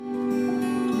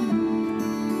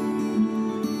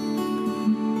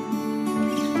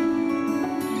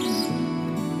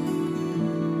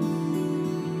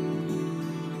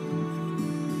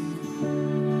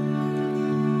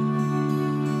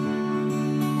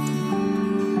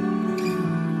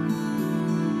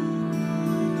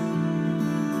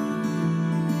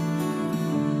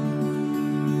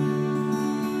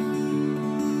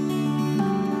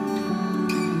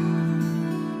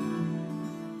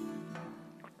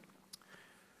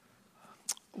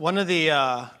One of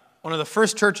the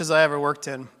first churches I ever worked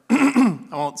in, I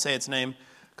won't say its name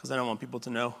because I don't want people to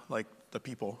know, like the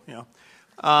people, This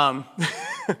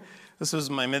was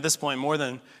at this point more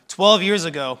than 12 years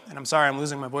ago, and I'm sorry I'm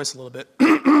losing my voice a little bit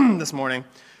this morning.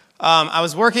 I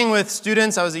was working with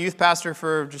students. I was a youth pastor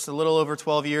for just a little over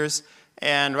 12 years,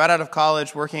 and right out of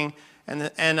college working, and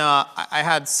I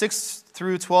had 6th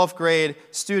through 12th grade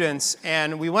students,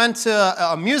 and we went to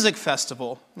a music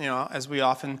festival, as we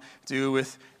often do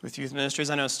with youth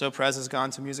ministries. I know Stowe Pres has gone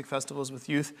to music festivals with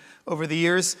youth over the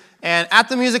years, and at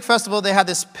the music festival they had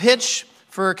this pitch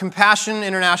for Compassion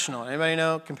International. Anybody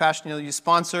know Compassion? You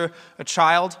sponsor a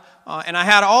child. And I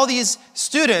had all these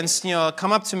students,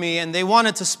 come up to me, and they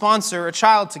wanted to sponsor a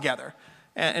child together.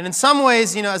 And in some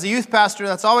ways, as a youth pastor,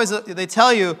 that's always, they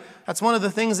tell you, that's one of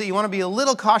the things that you want to be a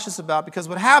little cautious about, because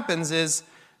what happens is,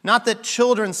 not that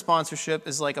children's sponsorship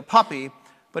is like a puppy,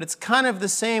 but it's kind of the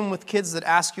same with kids that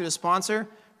ask you to sponsor,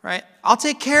 right? I'll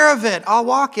take care of it, I'll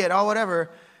walk it, I'll whatever.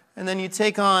 And then you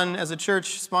take on, as a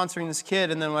church, sponsoring this kid,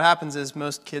 and then what happens is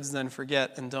most kids then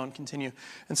forget and don't continue.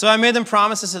 And so I made them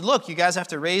promise. I said, look, you guys have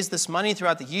to raise this money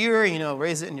throughout the year,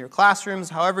 raise it in your classrooms,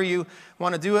 however you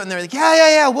want to do it. And they're like,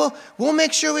 yeah, we'll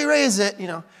make sure we raise it,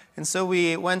 And so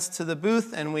we went to the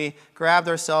booth, and we grabbed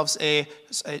ourselves a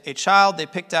child. They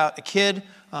picked out a kid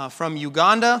from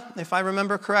Uganda, if I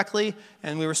remember correctly,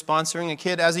 and we were sponsoring a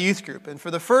kid as a youth group. And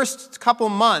for the first couple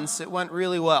months, it went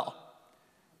really well.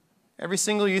 Every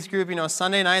single youth group,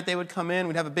 Sunday night they would come in.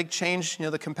 We'd have a big change,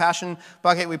 the compassion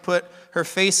bucket. We put her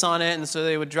face on it, and so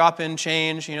they would drop in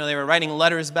change. They were writing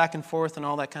letters back and forth and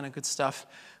all that kind of good stuff.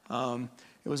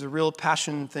 It was a real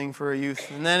passion thing for a youth.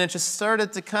 And then it just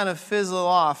started to kind of fizzle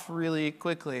off really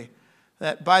quickly.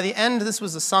 That by the end, this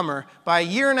was the summer, by a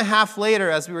year and a half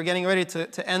later, as we were getting ready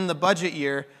to end the budget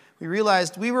year, we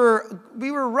realized we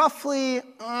were roughly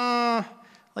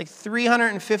like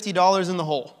 $350 in the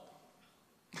hole.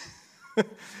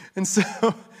 And so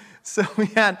we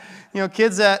had,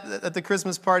 kids at the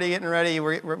Christmas party getting ready.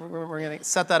 We're going to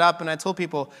set that up, and I told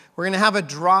people, we're going to have a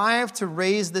drive to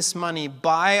raise this money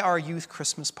by our youth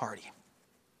Christmas party.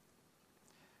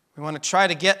 We want to try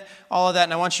to get all of that,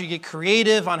 and I want you to get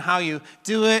creative on how you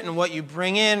do it and what you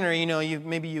bring in, or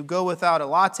maybe you go without a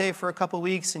latte for a couple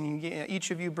weeks, and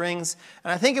each of you brings.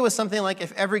 And I think it was something like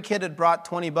if every kid had brought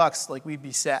 $20, like we'd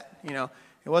be set.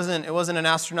 It wasn't an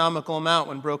astronomical amount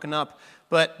when broken up,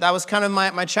 but that was kind of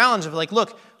my challenge of like,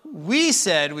 look, we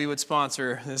said we would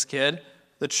sponsor this kid.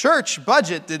 The church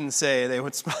budget didn't say they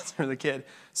would sponsor the kid.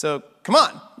 So come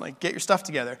on, get your stuff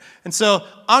together. And so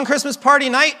on Christmas party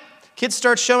night, kids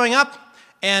start showing up,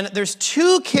 and there's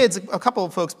 2 kids, a couple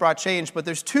of folks brought change, but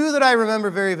there's 2 that I remember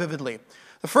very vividly.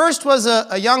 The first was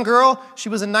a young girl. She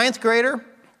was a 9th grader.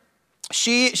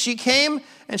 She came,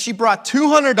 and she brought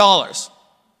 $200.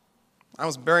 I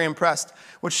was very impressed.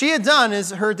 What she had done is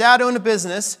her dad owned a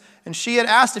business, and she had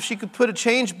asked if she could put a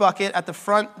change bucket at the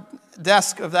front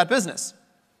desk of that business.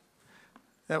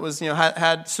 That was,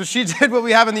 so she did what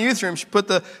we have in the youth room. She put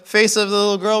the face of the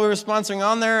little girl we were sponsoring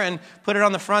on there and put it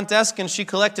on the front desk, and she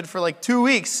collected for like 2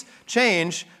 weeks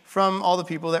change from all the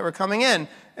people that were coming in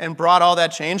and brought all that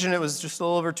change, and it was just a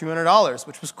little over $200,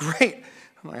 which was great.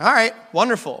 I'm like, all right,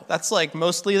 wonderful. That's like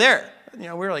mostly there. We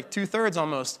were like 2/3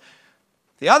 almost.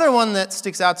 The other one that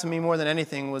sticks out to me more than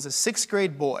anything was a 6th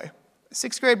grade boy. A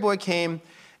 6th grade boy came,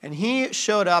 and he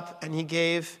showed up, and he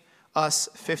gave us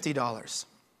 $50.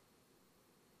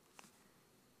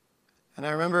 And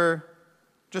I remember,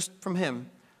 just from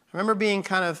him, I remember being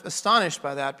kind of astonished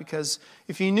by that, because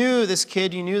if you knew this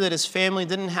kid, you knew that his family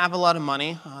didn't have a lot of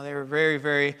money. They were very,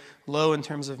 very low in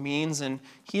terms of means, and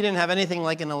he didn't have anything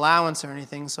like an allowance or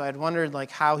anything, so I'd wondered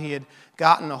how he had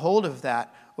gotten a hold of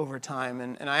that over time.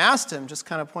 And I asked him, just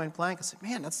kind of point blank, I said,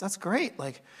 man, that's great.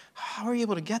 How are you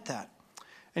able to get that?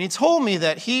 And he told me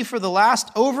that he, for the last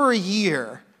over a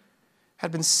year,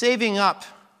 had been saving up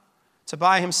to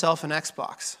buy himself an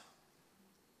Xbox.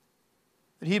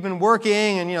 That he'd been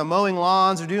working and, mowing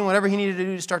lawns or doing whatever he needed to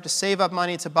do to start to save up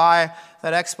money to buy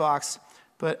that Xbox.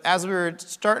 But as we were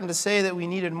starting to say that we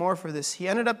needed more for this, he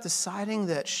ended up deciding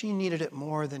that she needed it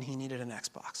more than he needed an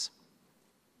Xbox.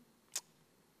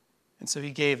 And so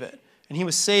he gave it. And he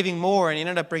was saving more, and he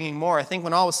ended up bringing more. I think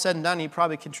when all was said and done, he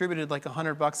probably contributed like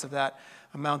 $100 of that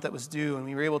amount that was due, and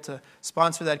we were able to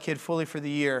sponsor that kid fully for the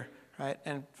year, right?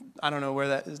 And I don't know where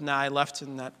that is now. I left,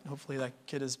 and that hopefully that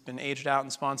kid has been aged out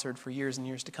and sponsored for years and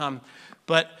years to come.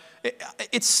 But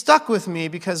it stuck with me,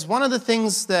 because one of the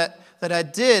things that I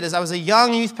did is I was a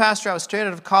young youth pastor. I was straight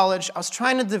out of college. I was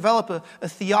trying to develop a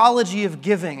theology of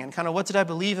giving and kind of what did I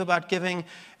believe about giving.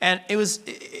 And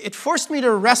it forced me to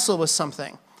wrestle with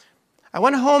something. I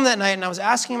went home that night and I was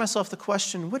asking myself the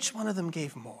question, which one of them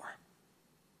gave more?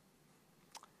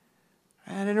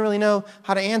 And I didn't really know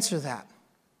how to answer that.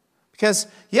 Because,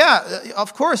 yeah,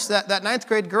 of course, that ninth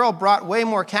grade girl brought way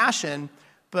more cash in,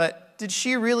 but did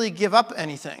she really give up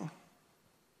anything?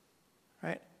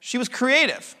 Right? She was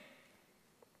creative.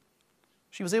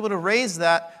 She was able to raise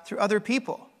that through other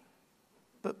people.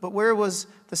 But where was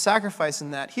the sacrifice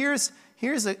in that? Here's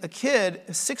a kid,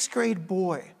 a sixth grade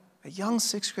boy, a young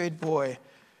sixth grade boy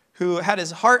who had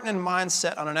his heart and mind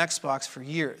set on an Xbox for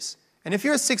years. And if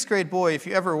you're a sixth grade boy, if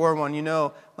you ever were one, you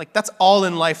know, like that's all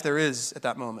in life there is at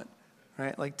that moment.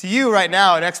 Right? Like to you right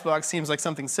now, an Xbox seems like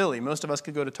something silly. Most of us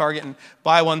could go to Target and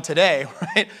buy one today,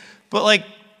 right? But like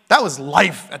that was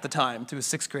life at the time to a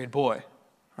sixth grade boy.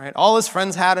 Right? All his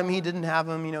friends had him, he didn't have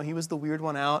him. You know, he was the weird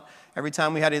one out. Every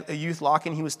time we had a youth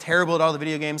lock-in, he was terrible at all the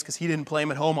video games because he didn't play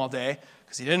them at home all day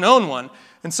because he didn't own one.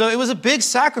 And so it was a big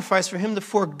sacrifice for him to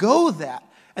forego that.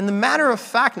 And the matter of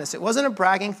factness, it wasn't a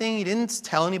bragging thing. He didn't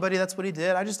tell anybody that's what he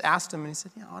did. I just asked him, and he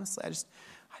said, yeah, honestly, I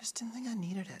just didn't think I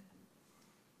needed it.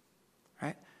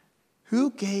 Right? Who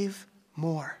gave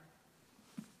more?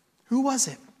 Who was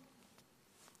it?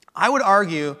 I would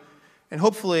argue, and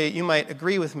hopefully you might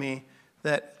agree with me,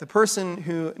 that the person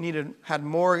who had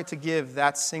more to give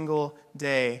that single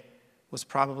day was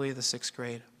probably the sixth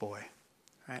grade boy.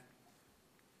 Right?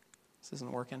 This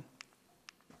isn't working.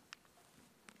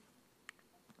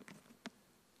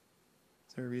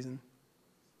 Is there a reason?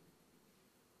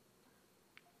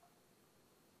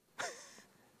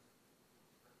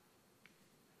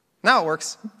 Now it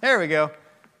works. There we go.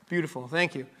 Beautiful.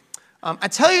 Thank you. I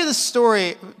tell you this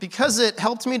story because it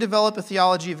helped me develop a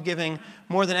theology of giving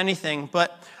more than anything,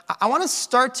 but I want to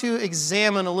start to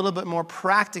examine a little bit more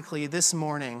practically this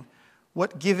morning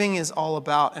what giving is all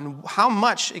about and how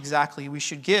much exactly we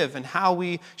should give and how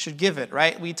we should give it,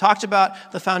 right? We talked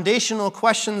about the foundational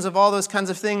questions of all those kinds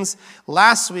of things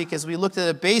last week as we looked at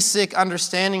a basic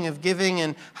understanding of giving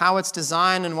and how it's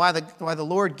designed and why the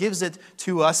Lord gives it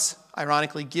to us,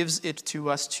 ironically gives it to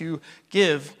us to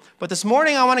give. But this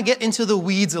morning I want to get into the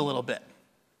weeds a little bit.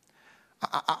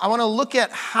 I want to look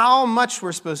at how much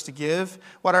we're supposed to give,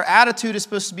 what our attitude is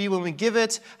supposed to be when we give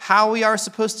it, how we are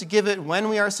supposed to give it, when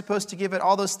we are supposed to give it,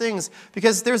 all those things.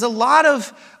 Because there's a lot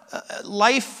of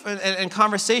life and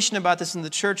conversation about this in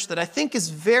the church that I think is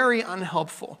very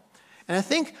unhelpful. And I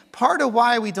think part of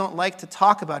why we don't like to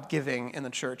talk about giving in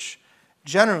the church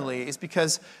generally is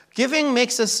because giving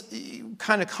makes us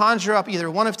kind of conjure up either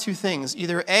one of two things.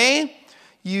 Either A,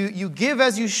 you give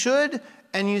as you should,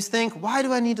 and you think, why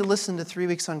do I need to listen to 3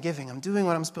 weeks on giving? I'm doing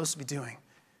what I'm supposed to be doing.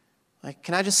 Like,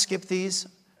 can I just skip these?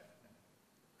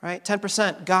 Right?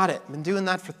 10%, got it. Been doing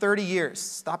that for 30 years.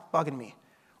 Stop bugging me.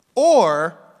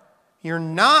 Or you're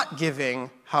not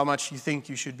giving how much you think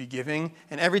you should be giving,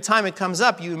 and every time it comes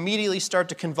up, you immediately start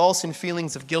to convulse in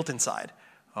feelings of guilt inside.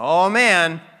 Oh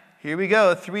man, here we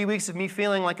go. 3 weeks of me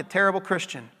feeling like a terrible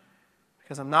Christian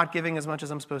because I'm not giving as much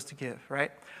as I'm supposed to give,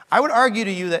 right? I would argue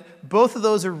to you that both of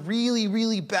those are really,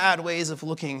 really bad ways of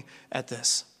looking at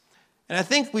this. And I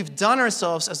think we've done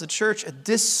ourselves as a church a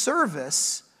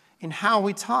disservice in how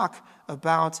we talk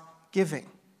about giving.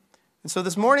 And so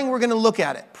this morning we're going to look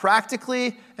at it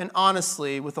practically and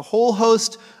honestly with a whole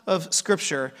host of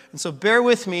scripture. And so bear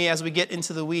with me as we get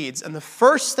into the weeds. And the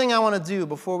first thing I want to do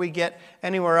before we get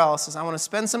anywhere else is I want to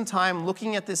spend some time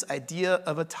looking at this idea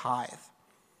of a tithe.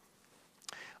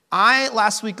 I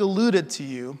last week alluded to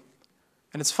you,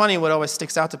 and it's funny what always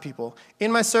sticks out to people. In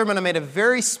my sermon, I made a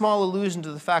very small allusion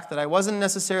to the fact that I wasn't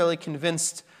necessarily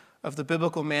convinced of the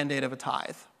biblical mandate of a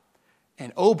tithe.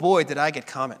 And oh boy, did I get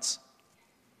comments.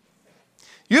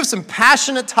 You have some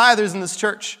passionate tithers in this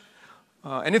church.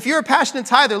 And if you're a passionate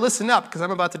tither, listen up, because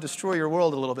I'm about to destroy your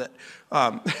world a little bit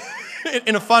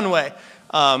in a fun way.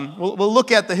 We'll look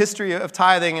at the history of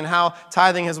tithing and how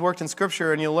tithing has worked in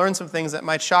Scripture, and you'll learn some things that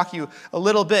might shock you a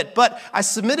little bit. But I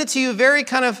submitted to you very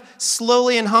kind of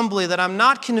slowly and humbly that I'm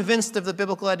not convinced of the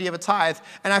biblical idea of a tithe,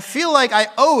 and I feel like I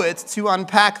owe it to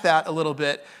unpack that a little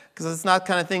bit, because it's not the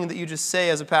kind of thing that you just say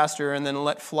as a pastor and then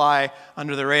let fly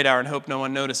under the radar and hope no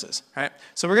one notices. Right?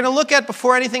 So we're going to look at,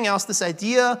 before anything else, this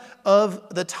idea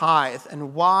of the tithe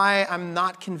and why I'm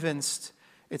not convinced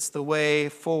it's the way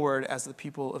forward as the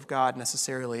people of God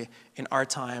necessarily in our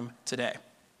time today.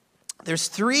 There's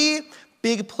three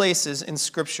big places in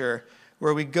Scripture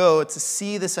where we go to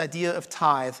see this idea of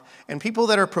tithe. And people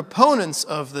that are proponents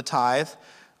of the tithe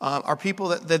are people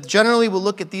that generally will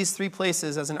look at these three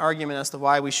places as an argument as to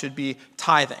why we should be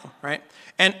tithing, right?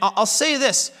 And I'll say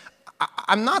this.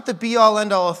 I'm not the be-all,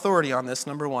 end-all authority on this,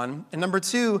 number one. And number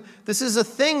two, this is a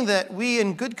thing that we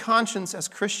in good conscience as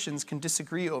Christians can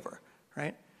disagree over.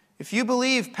 Right? If you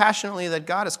believe passionately that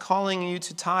God is calling you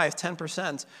to tithe 10%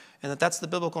 and that that's the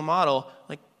biblical model,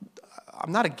 like,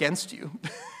 I'm not against you,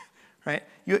 right?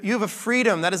 You have a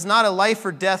freedom. That is not a life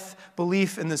or death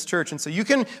belief in this church. And so you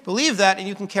can believe that and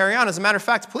you can carry on. As a matter of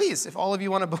fact, please, if all of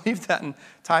you want to believe that and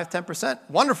tithe 10%,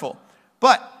 wonderful.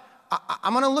 But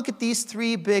I'm going to look at these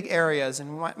three big areas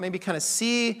and maybe kind of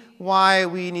see why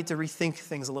we need to rethink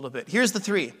things a little bit. Here's the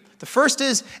three. The first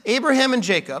is Abraham and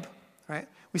Jacob, right?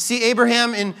 We see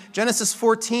Abraham in Genesis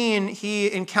 14.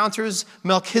 He encounters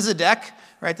Melchizedek,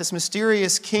 right? This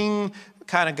mysterious king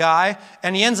kind of guy,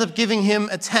 and he ends up giving him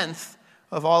a tenth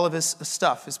of all of his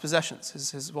stuff, his possessions,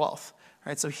 his wealth,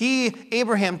 right? So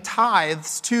Abraham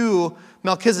tithes to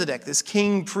Melchizedek, this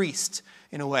king priest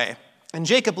in a way. And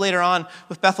Jacob later on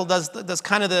with Bethel does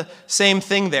kind of the same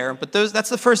thing there. But that's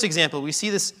the first example. We see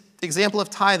this example of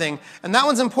tithing. And that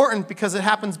one's important because it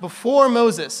happens before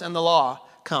Moses and the law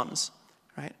comes,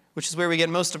 right? Which is where we get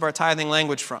most of our tithing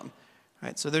language from,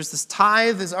 right? So there's this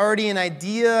tithe is already an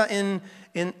idea in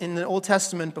the Old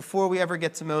Testament before we ever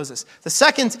get to Moses. The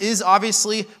second is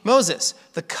obviously Moses,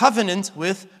 the covenant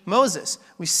with Moses.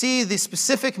 We see the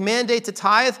specific mandate to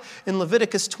tithe in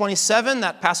Leviticus 27.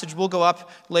 That passage will go up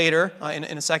later in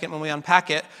a second when we unpack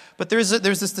it. But there's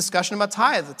this discussion about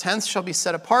tithe. The tenth shall be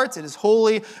set apart. It is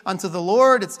holy unto the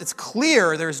Lord. It's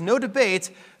clear. There's no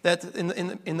debate that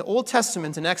in the Old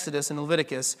Testament, in Exodus and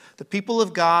Leviticus, the people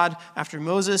of God, after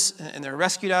Moses, and they're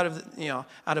rescued out of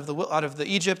the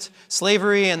Egypt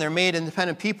slavery, and they're made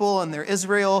independent people, and they're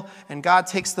Israel, and God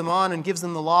takes them on and gives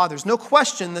them the law. There's no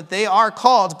question that they are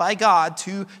called by God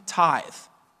to tithe.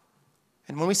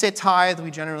 And when we say tithe,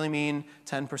 we generally mean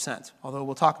 10%, although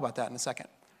we'll talk about that in a second.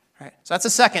 Right? So that's the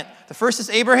second. The first is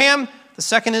Abraham. The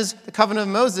second is the covenant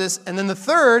of Moses. And then the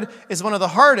third is one of the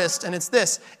hardest, and it's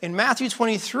this. In Matthew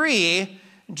 23,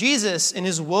 Jesus, in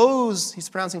his woes, he's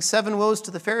pronouncing 7 woes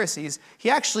to the Pharisees, he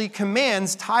actually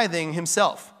commands tithing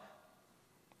himself.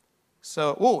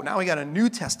 So, now we got a New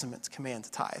Testament command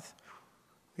to tithe.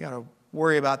 We got to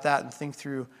worry about that and think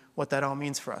through what that all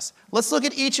means for us. Let's look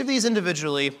at each of these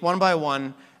individually, one by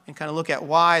one, and kind of look at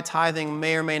why tithing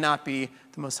may or may not be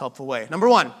the most helpful way. Number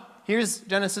one. Here's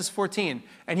Genesis 14.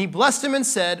 And he blessed him and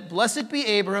said, Blessed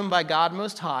be Abram by God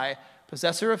Most High,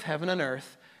 possessor of heaven and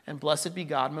earth, and blessed be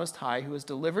God Most High, who has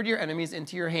delivered your enemies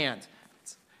into your hand.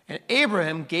 And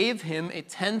Abraham gave him a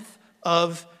tenth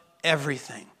of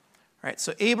everything. Right?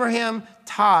 So Abraham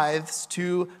tithes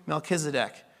to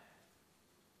Melchizedek.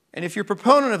 And if you're a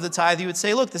proponent of the tithe, you would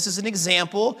say, look, this is an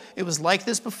example. It was like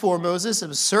this before Moses. It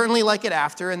was certainly like it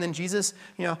after. And then Jesus,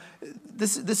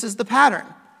 this is the pattern.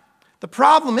 The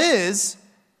problem is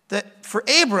that for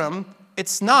Abram,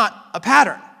 it's not a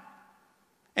pattern.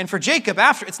 And for Jacob,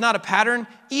 after, it's not a pattern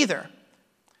either.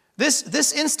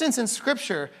 This instance in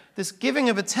Scripture, this giving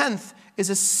of a tenth,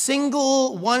 is a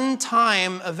single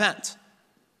one-time event.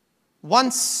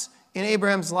 Once in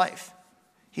Abraham's life.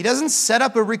 He doesn't set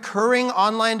up a recurring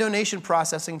online donation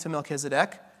processing to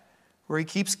Melchizedek, where he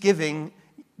keeps giving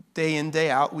day in, day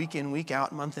out, week in, week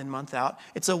out, month in, month out.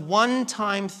 It's a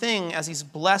one-time thing as he's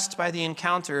blessed by the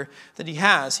encounter that he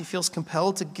has. He feels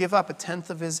compelled to give up a tenth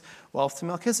of his wealth to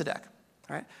Melchizedek.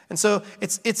 Right? And so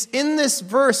it's in this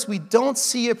verse we don't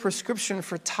see a prescription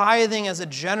for tithing as a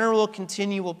general,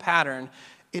 continual pattern.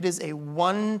 It is a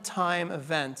one-time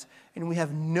event, and we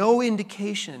have no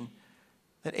indication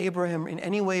that Abraham in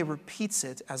any way repeats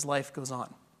it as life goes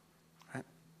on.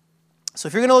 So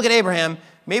if you're going to look at Abraham,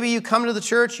 maybe you come to the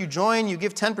church, you join, you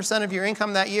give 10% of your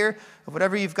income that year, of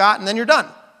whatever you've got, and then you're done.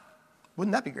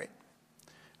 Wouldn't that be great?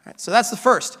 All right, so that's the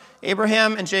first,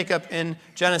 Abraham and Jacob in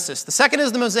Genesis. The second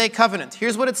is the Mosaic covenant.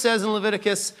 Here's what it says in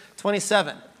Leviticus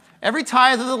 27. Every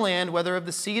tithe of the land, whether of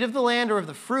the seed of the land or of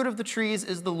the fruit of the trees,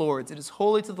 is the Lord's. It is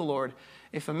holy to the Lord.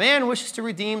 If a man wishes to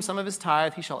redeem some of his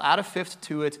tithe, he shall add a fifth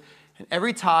to it. And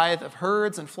every tithe of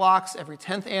herds and flocks, every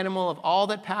 10th animal of all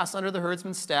that pass under the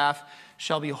herdsman's staff,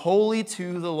 shall be holy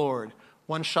to the Lord.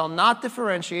 One shall not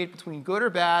differentiate between good or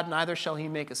bad, neither shall he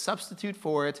make a substitute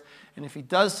for it. And if he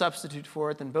does substitute for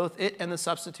it, then both it and the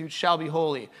substitute shall be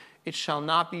holy. It shall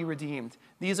not be redeemed.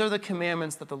 These are the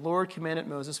commandments that the Lord commanded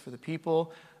Moses for the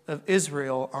people of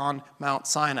Israel on Mount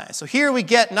Sinai. So here we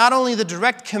get not only the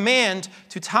direct command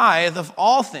to tithe of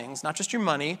all things, not just your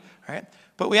money, right?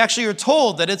 But we actually are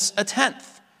told that it's a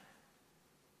tenth.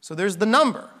 So there's the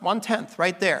number, 1/10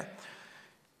 right there.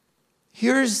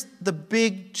 Here's the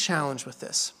big challenge with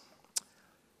this.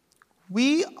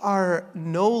 We are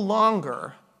no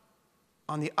longer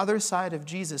on the other side of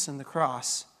Jesus and the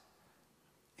cross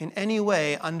in any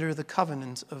way under the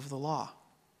covenant of the law.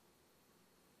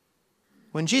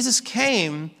 When Jesus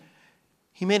came,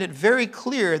 He made it very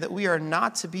clear that we are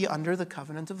not to be under the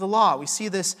covenant of the law. We see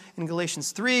this in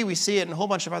Galatians 3. We see it in a whole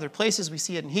bunch of other places. We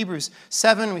see it in Hebrews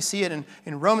 7. We see it in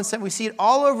Romans 7. We see it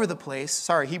all over the place.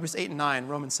 Sorry, Hebrews 8 and 9,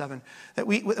 Romans 7. That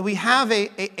we have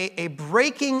a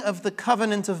breaking of the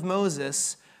covenant of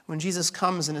Moses when Jesus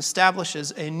comes and establishes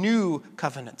a new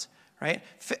covenant. Right?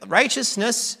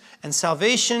 Righteousness and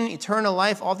salvation, eternal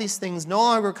life, all these things no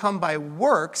longer come by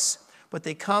works, but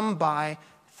they come by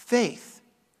faith.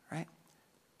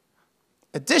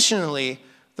 Additionally,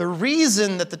 the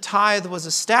reason that the tithe was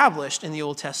established in the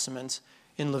Old Testament,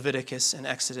 in Leviticus and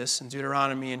Exodus and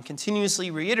Deuteronomy, and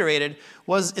continuously reiterated,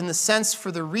 was in the sense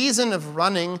for the reason of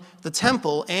running the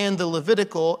temple and the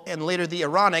Levitical and later the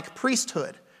Aaronic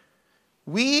priesthood.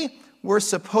 We were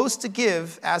supposed to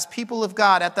give, as people of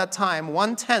God at that time,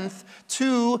 1/10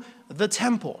 to the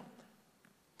temple.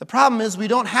 The problem is we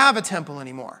don't have a temple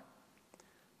anymore.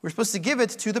 We're supposed to give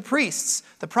it to the priests.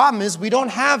 The problem is we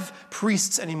don't have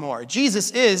priests anymore.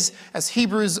 Jesus is, as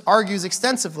Hebrews argues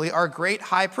extensively, our great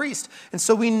high priest. And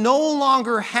so we no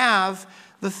longer have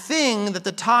the thing that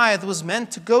the tithe was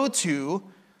meant to go to,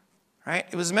 right?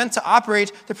 It was meant to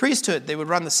operate the priesthood. They would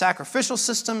run the sacrificial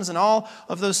systems and all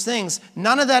of those things.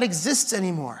 None of that exists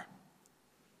anymore.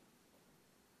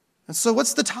 And so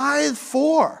what's the tithe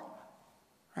for?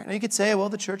 Right? Now you could say, well,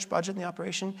 the church budget and the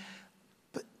operation.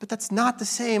 But that's not the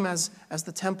same as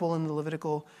the temple and the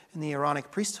Levitical and the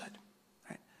Aaronic priesthood.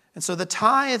 Right? And so the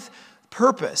tithe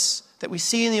purpose that we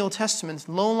see in the Old Testament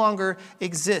no longer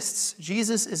exists.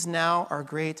 Jesus is now our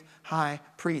great high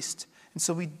priest. And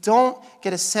so we don't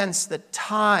get a sense that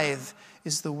tithe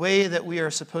is the way that we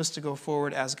are supposed to go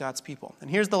forward as God's people. And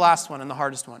here's the last one and the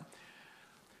hardest one.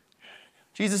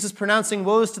 Jesus is pronouncing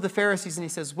woes to the Pharisees, and he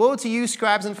says, "Woe to you,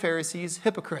 scribes and Pharisees,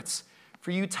 hypocrites! For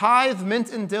you tithe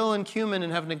mint and dill and cumin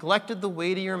and have neglected the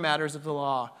weightier matters of the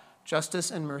law,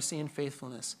 justice and mercy and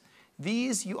faithfulness.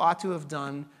 These you ought to have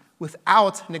done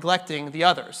without neglecting the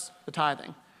others," the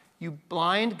tithing. "You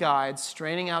blind guides,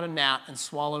 straining out a gnat and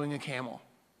swallowing a camel."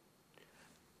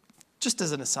 Just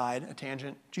as an aside, a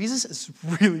tangent, Jesus is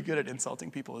really good at insulting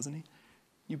people, isn't he?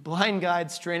 You blind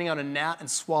guides, straining out a gnat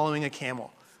and swallowing a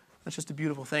camel. That's just a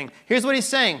beautiful thing. Here's what he's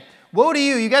saying. Woe to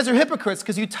you, you guys are hypocrites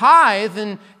because you tithe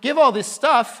and give all this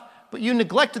stuff, but you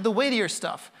neglected the weightier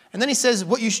stuff. And then he says,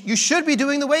 what you should be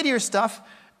doing the weightier stuff,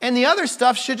 and the other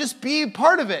stuff should just be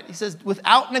part of it. He says,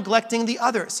 without neglecting the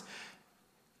others.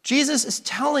 Jesus is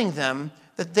telling them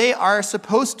that they are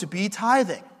supposed to be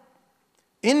tithing.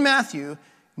 In Matthew,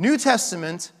 New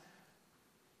Testament,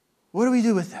 what do we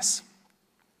do with this?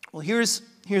 Well, here's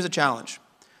a challenge.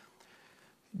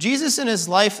 Jesus in his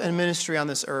life and ministry on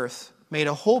this earth made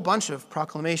a whole bunch of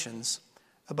proclamations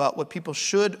about what people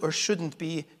should or shouldn't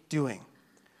be doing.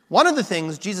 One of the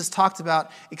things Jesus talked about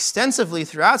extensively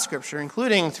throughout Scripture,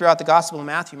 including throughout the Gospel of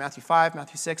Matthew, Matthew 5,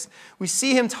 Matthew 6, we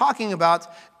see him talking about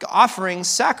offering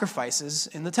sacrifices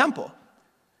in the temple.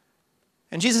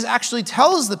 And Jesus actually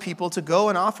tells the people to go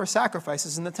and offer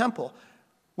sacrifices in the temple,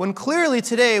 when clearly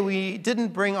today we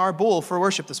didn't bring our bull for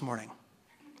worship this morning.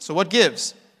 So what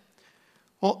gives?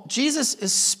 Well, Jesus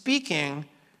is speaking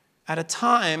at a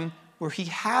time where he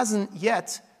hasn't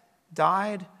yet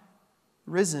died,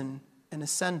 risen, and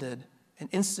ascended and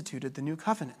instituted the new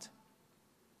covenant.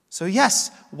 So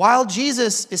yes, while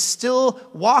Jesus is still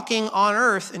walking on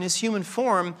earth in his human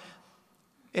form,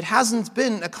 it hasn't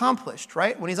been accomplished,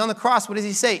 right? When he's on the cross, what does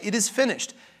he say? It is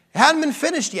finished. It hadn't been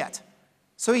finished yet.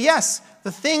 So yes,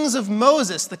 the things of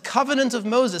Moses, the covenant of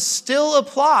Moses, still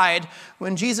applied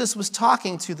when Jesus was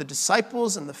talking to the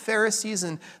disciples and the Pharisees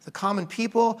and the common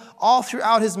people all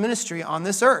throughout his ministry on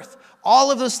this earth.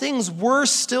 All of those things were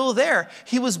still there.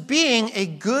 He was being a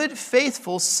good,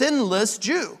 faithful, sinless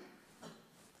Jew.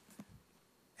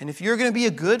 And if you're going to be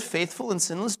a good, faithful, and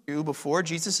sinless Jew before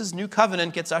Jesus' new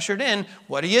covenant gets ushered in,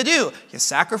 what do? You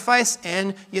sacrifice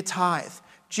and you tithe.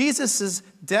 Jesus'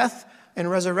 death and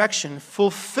resurrection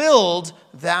fulfilled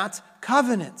that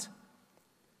covenant.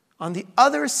 On the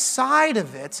other side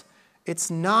of it,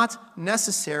 it's not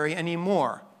necessary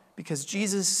anymore because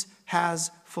Jesus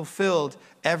has fulfilled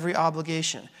every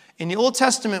obligation. In the Old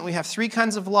Testament, we have three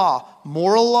kinds of law: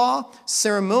 moral law,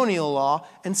 ceremonial law,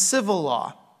 and civil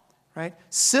law. Right?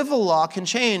 Civil law can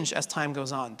change as time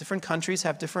goes on. Different countries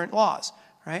have different laws.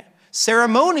 Right?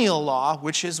 Ceremonial law,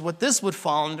 which is what this would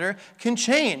fall under, can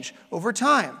change over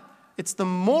time. It's the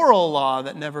moral law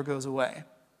that never goes away,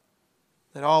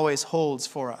 that always holds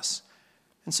for us.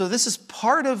 And so this is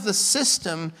part of the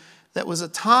system that was had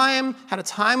a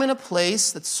time and a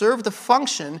place that served the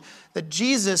function that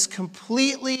Jesus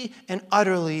completely and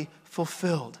utterly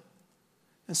fulfilled.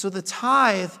 And so the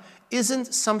tithe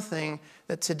isn't something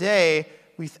that today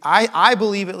I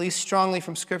believe, at least strongly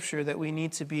from Scripture, that we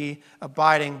need to be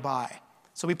abiding by.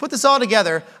 So we put this all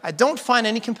together. I don't find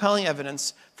any compelling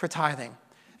evidence for tithing.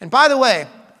 And by the way,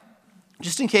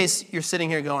 just in case you're sitting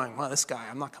here going, well, this guy,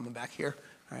 I'm not coming back here,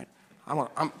 right?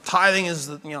 Tithing is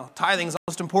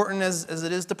almost important as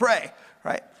it is to pray,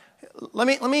 right? Let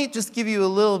me just give you a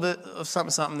little bit of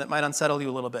something that might unsettle you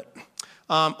a little bit.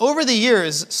 Over the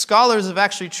years, scholars have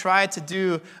actually tried to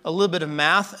do a little bit of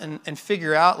math and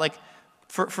figure out, like,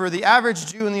 for the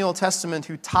average Jew in the Old Testament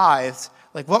who tithed,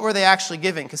 like, what were they actually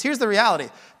giving? Because here's the reality.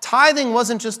 Tithing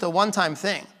wasn't just a one-time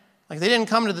thing. Like, they didn't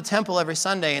come to the temple every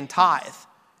Sunday and tithe,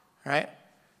 right?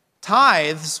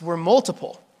 Tithes were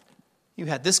multiple. You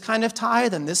had this kind of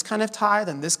tithe, and this kind of tithe,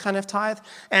 and this kind of tithe.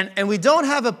 And we don't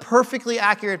have a perfectly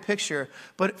accurate picture,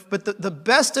 but the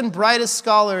best and brightest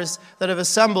scholars that have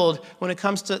assembled when it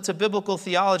comes to biblical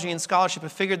theology and scholarship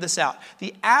have figured this out.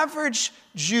 The average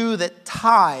Jew that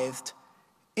tithed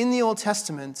in the Old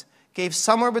Testament gave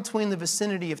somewhere between the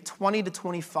vicinity of 20 to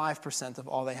 25% of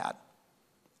all they had.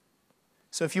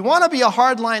 So if you want to be a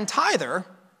hardline tither,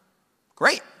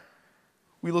 great.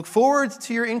 We look forward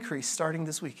to your increase starting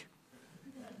this week.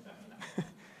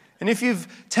 And if you've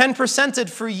 10%ed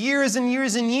for years and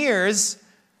years and years,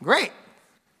 great.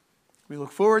 We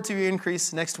look forward to your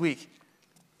increase next week.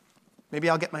 Maybe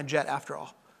I'll get my jet after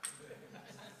all.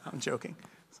 I'm joking.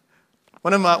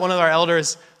 One of our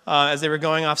elders, as they were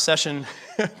going off session,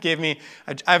 gave me,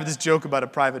 I have this joke about a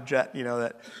private jet,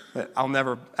 that I'll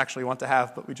never actually want to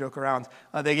have, but we joke around.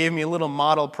 They gave me a little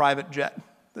model private jet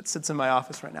that sits in my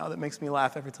office right now that makes me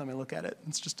laugh every time I look at it.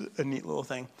 It's just a neat little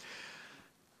thing.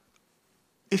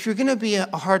 If you're going to be a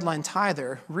hardline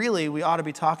tither, really, we ought to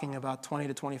be talking about 20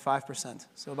 to 25%.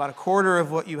 So about a quarter of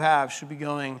what you have should be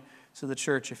going to the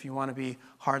church if you want to be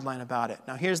hardline about it.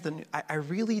 Now, I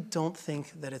really don't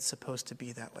think that it's supposed to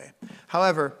be that way.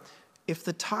 However, if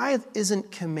the tithe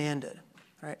isn't commanded,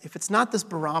 right, if it's not this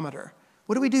barometer,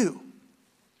 what do we do?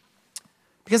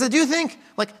 Because I do think,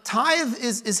 tithe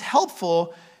is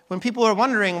helpful when people are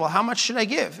wondering, well, how much should I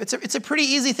give? It's a pretty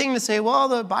easy thing to say, well,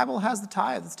 the Bible has the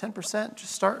tithe. It's 10%.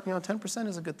 Just start, 10%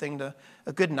 is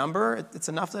a good number. It's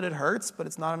enough that it hurts, but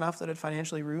it's not enough that it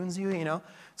financially ruins you,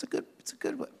 It's a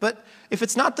good, but if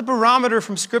it's not the barometer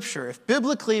from Scripture, if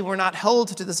biblically we're not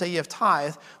held to this idea of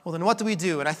tithe, well, then what do we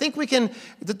do? And I think we can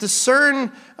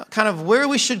discern kind of where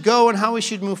we should go and how we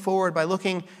should move forward by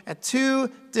looking at two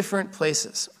different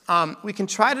places. We can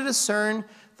try to discern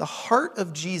the heart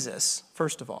of Jesus,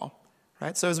 first of all,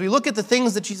 right? So as we look at the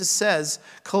things that Jesus says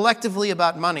collectively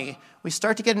about money, we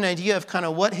start to get an idea of kind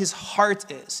of what his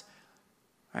heart is,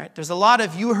 right? There's a lot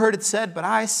of you heard it said, but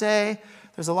I say.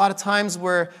 There's a lot of times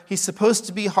where he's supposed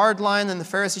to be hardline and the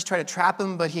Pharisees try to trap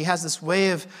him, but he has this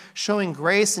way of showing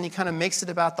grace and he kind of makes it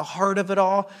about the heart of it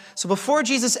all. So before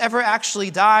Jesus ever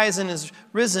actually dies and is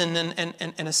risen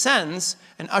and ascends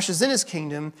and ushers in his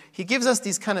kingdom, he gives us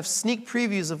these kind of sneak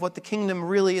previews of what the kingdom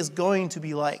really is going to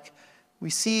be like. We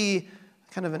see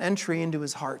kind of an entry into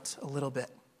his heart a little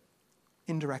bit,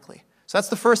 indirectly. So that's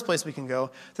the first place we can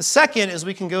go. The second is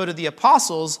we can go to the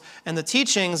apostles and the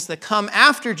teachings that come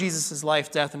after Jesus' life,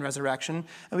 death, and resurrection,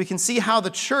 and we can see how the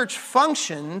church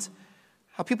functioned,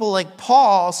 how people like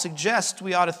Paul suggest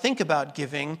we ought to think about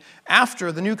giving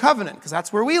after the new covenant, because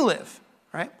that's where we live,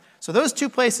 right? So those two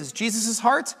places, Jesus'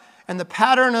 heart and the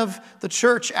pattern of the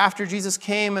church after Jesus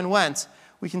came and went,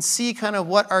 we can see kind of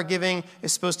what our giving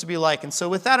is supposed to be like. And so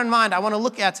with that in mind, I want to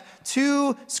look at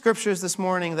two scriptures this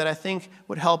morning that I think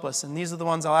would help us. And these are the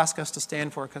ones I'll ask us to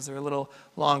stand for because they're a little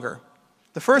longer.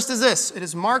 The first is this. It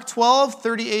is Mark 12,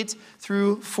 38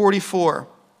 through 44.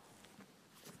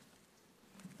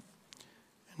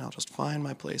 And I'll just find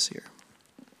my place here.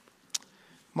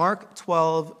 Mark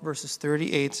 12, verses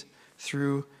 38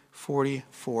 through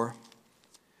 44.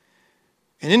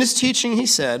 And in his teaching he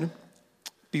said,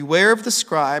 "Beware of the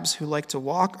scribes who like to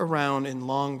walk around in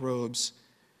long robes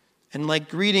and like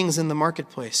greetings in the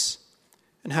marketplace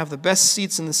and have the best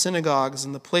seats in the synagogues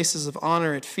and the places of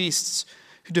honor at feasts,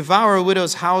 who devour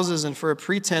widows' houses and for a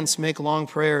pretense make long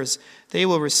prayers. They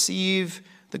will receive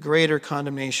the greater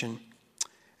condemnation."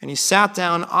 And he sat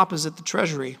down opposite the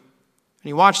treasury, and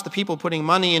he watched the people putting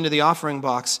money into the offering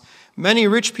box. Many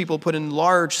rich people put in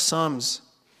large sums,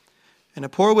 and a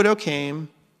poor widow came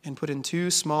and put in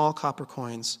 2 small copper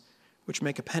coins, which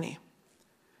make a penny.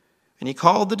 And he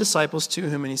called the disciples to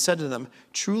him, and he said to them,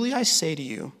 "Truly I say to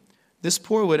you, this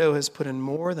poor widow has put in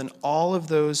more than all of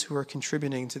those who are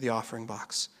contributing to the offering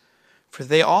box, for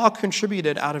they all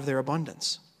contributed out of their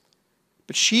abundance.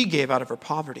 But she gave out of her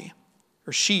poverty,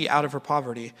 or she out of her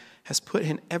poverty has put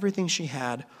in everything she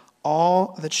had,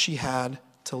 all that she had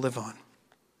to live on."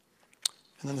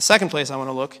 And then the second place I want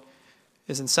to look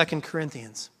is in 2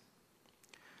 Corinthians.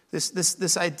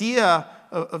 This idea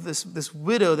of this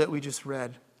widow that we just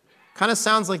read kind of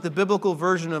sounds like the biblical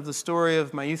version of the story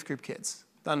of my youth group kids,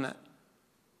 doesn't it?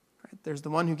 Right? There's the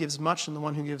one who gives much and the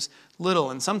one who gives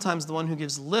little, and sometimes the one who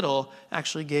gives little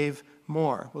actually gave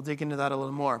more. We'll dig into that a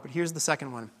little more, but here's the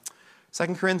second one.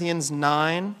 2 Corinthians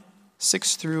 9,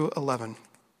 6 through 11.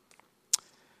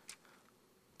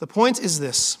 The point is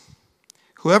this: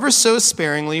 whoever sows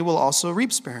sparingly will also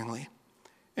reap sparingly,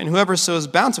 and whoever sows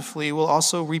bountifully will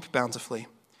also reap bountifully.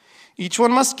 Each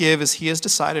one must give as he has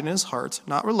decided in his heart,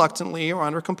 not reluctantly or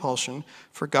under compulsion,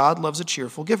 for God loves a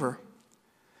cheerful giver.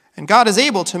 And God is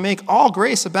able to make all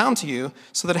grace abound to you,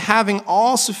 so that having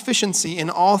all sufficiency in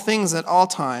all things at all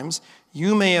times,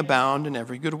 you may abound in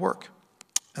every good work.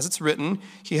 As it's written,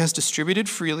 he has distributed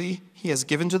freely, he has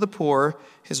given to the poor,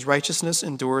 his righteousness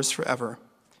endures forever.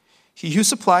 He who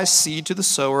supplies seed to the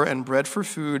sower and bread for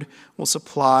food will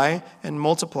supply and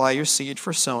multiply your seed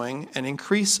for sowing and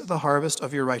increase the harvest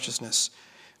of your righteousness.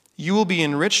 You will be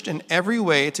enriched in every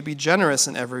way to be generous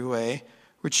in every way,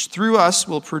 which through us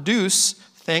will produce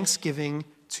thanksgiving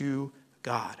to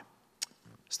God.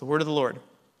 It's the word of the Lord.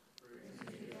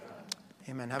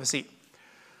 Amen. Have a seat.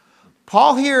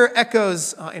 Paul here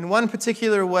echoes in one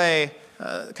particular way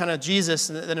kind of Jesus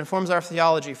that informs our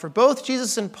theology. For both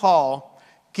Jesus and Paul,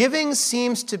 giving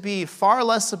seems to be far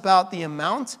less about the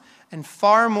amount and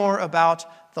far more about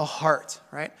the heart,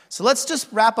 right? So let's just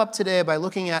wrap up today by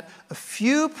looking at a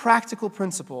few practical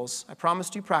principles, I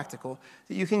promised you practical,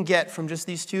 that you can get from just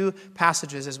these two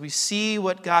passages as we see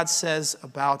what God says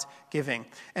about giving.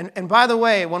 And by the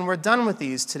way, when we're done with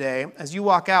these today, as you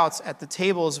walk out at the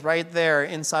tables right there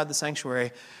inside the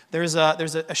sanctuary, there's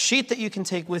a sheet that you can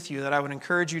take with you that I would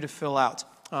encourage you to fill out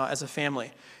as a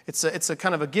family. It's a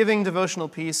kind of a giving devotional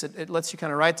piece. It lets you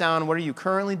kind of write down what are you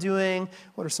currently doing,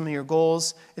 what are some of your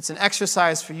goals. It's an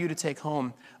exercise for you to take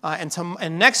home.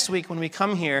 And next week when we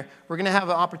come here, we're going to have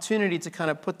an opportunity to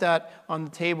kind of put that on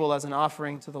the table as an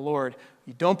offering to the Lord.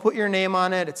 You don't put your name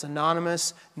on it. It's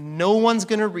anonymous. No one's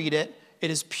going to read it. It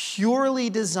is purely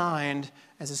designed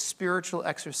as a spiritual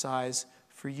exercise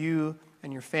for you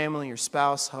and your family, your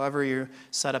spouse, however your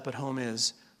setup at home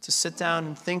is, to sit down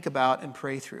and think about and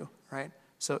pray through, right?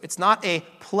 So it's not a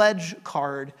pledge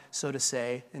card, so to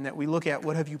say, in that we look at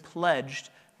what have you pledged.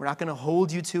 We're not going to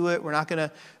hold you to it. We're not going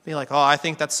to be like, oh, I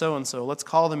think that's so-and-so. Let's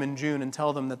call them in June and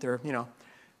tell them that they're,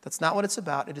 that's not what it's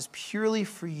about. It is purely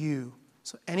for you.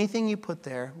 So anything you put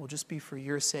there will just be for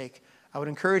your sake. I would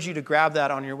encourage you to grab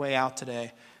that on your way out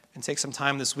today and take some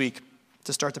time this week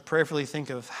to start to prayerfully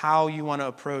think of how you want to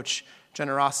approach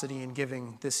generosity and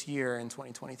giving this year in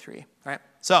 2023. All right?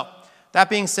 So that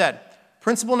being said,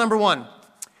 principle number 1.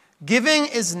 Giving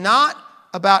is not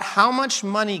about how much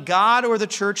money God or the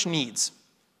church needs.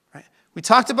 Right? We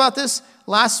talked about this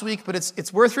last week, but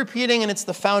it's worth repeating, and it's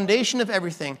the foundation of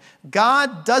everything.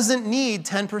 God doesn't need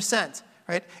 10%.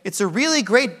 Right? It's a really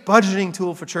great budgeting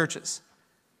tool for churches.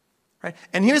 Right?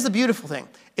 And here's the beautiful thing.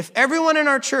 If everyone in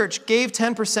our church gave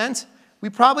 10%, we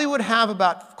probably would have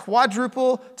about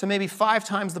quadruple to maybe 5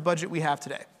 times the budget we have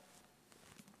today.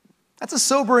 That's a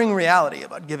sobering reality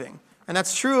about giving. And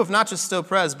that's true of not just Stowe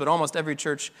Pres, but almost every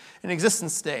church in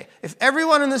existence today. If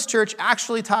everyone in this church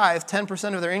actually tithed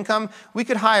 10% of their income, we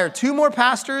could hire 2 more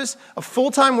pastors, a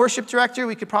full-time worship director.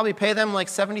 We could probably pay them like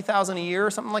 $70,000 a year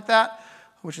or something like that,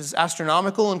 which is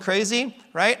astronomical and crazy,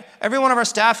 right? Every one of our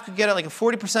staff could get like a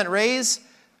 40% raise.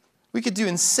 We could do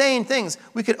insane things.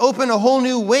 We could open a whole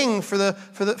new wing for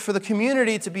the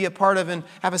community to be a part of and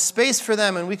have a space for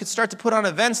them, and we could start to put on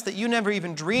events that you never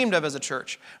even dreamed of as a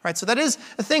church. Right? So that is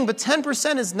a thing, but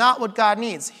 10% is not what God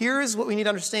needs. Here's what we need to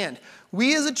understand.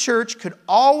 We as a church could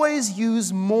always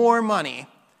use more money,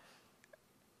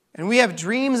 and we have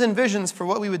dreams and visions for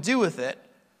what we would do with it,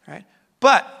 right?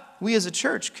 But we as a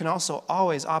church can also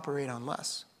always operate on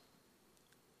less.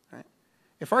 Right?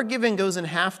 If our giving goes in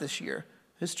half this year,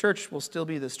 this church will still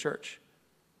be this church.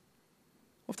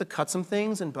 We'll have to cut some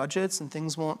things and budgets, and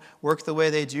things won't work the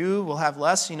way they do. We'll have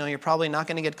less. You're probably not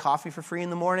going to get coffee for free in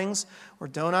the mornings or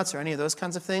donuts or any of those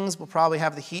kinds of things. We'll probably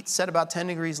have the heat set about 10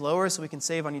 degrees lower so we can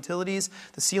save on utilities.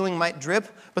 The ceiling might drip,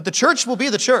 but the church will be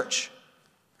the church,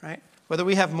 right? Whether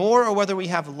we have more or whether we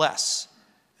have less.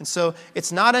 And so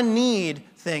it's not a need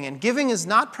thing, and giving is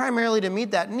not primarily to meet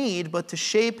that need, but to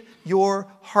shape your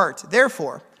heart.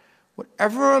 Therefore,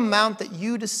 whatever amount that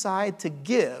you decide to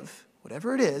give,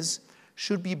 whatever it is,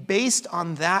 should be based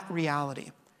on that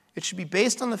reality. It should be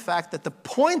based on the fact that the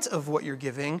point of what you're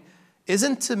giving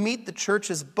isn't to meet the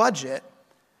church's budget,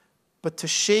 but to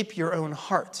shape your own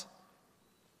heart.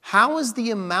 How is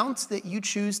the amount that you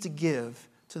choose to give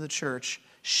to the church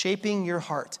shaping your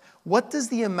heart? What does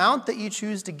the amount that you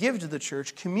choose to give to the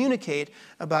church communicate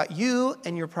about you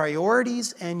and your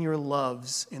priorities and your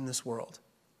loves in this world?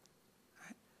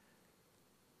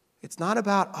 It's not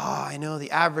about, I know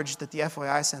the average that the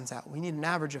FYI sends out. We need an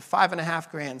average of $5,500,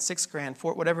 $6,000,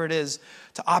 $4,000, whatever it is,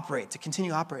 to operate, to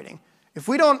continue operating. If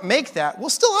we don't make that,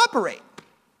 we'll still operate.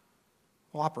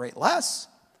 We'll operate less,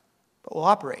 but we'll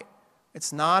operate.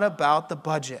 It's not about the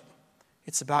budget.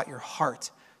 It's about your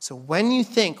heart. So when you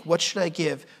think, what should I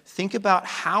give? Think about,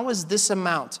 how is this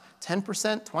amount, 10%,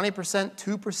 20%,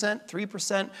 2%,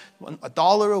 3%,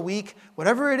 $1 a week,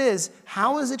 whatever it is,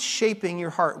 how is it shaping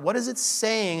your heart? What is it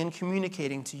saying and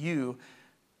communicating to you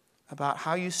about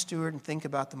how you steward and think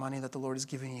about the money that the Lord is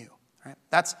giving you? Right?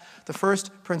 That's the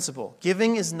first principle.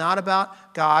 Giving is not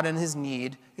about God and his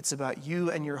need. It's about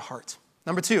you and your heart.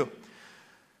 Number 2,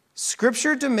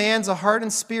 Scripture demands a heart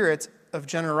and spirit of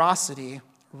generosity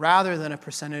rather than a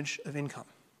percentage of income.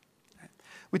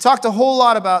 We talked a whole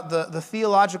lot about the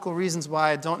theological reasons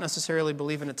why I don't necessarily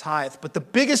believe in a tithe, but the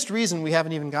biggest reason we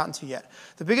haven't even gotten to yet,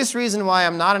 the biggest reason why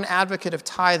I'm not an advocate of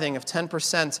tithing of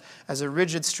 10% as a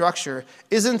rigid structure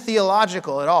isn't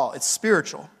theological at all. It's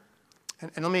spiritual.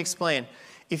 And let me explain.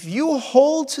 If you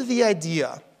hold to the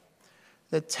idea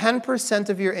that 10%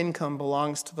 of your income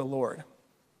belongs to the Lord,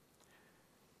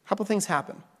 a couple things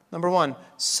happen. Number 1,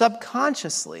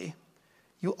 subconsciously,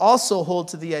 you also hold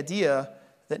to the idea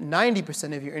that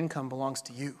 90% of your income belongs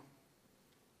to you.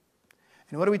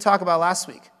 And what did we talk about last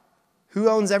week? Who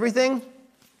owns everything?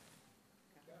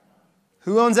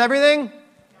 Who owns everything? God.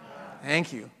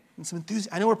 Thank you. And some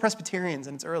I know we're Presbyterians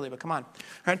and it's early, but come on.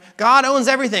 Right? God owns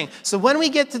everything. So when we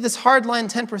get to this hard line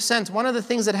 10%, one of the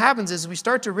things that happens is we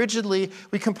start to we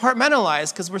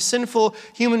compartmentalize because we're sinful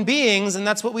human beings, and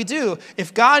that's what we do.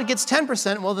 If God gets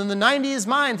 10%, well, then the 90 is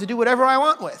mine to do whatever I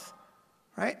want with.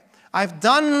 Right? I've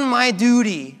done my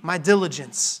duty, my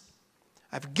diligence.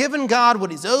 I've given God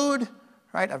what he's owed.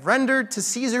 Right? I've rendered to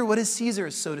Caesar what is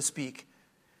Caesar's, so to speak.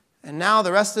 And now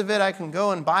the rest of it, I can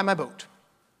go and buy my boat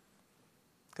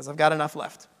because I've got enough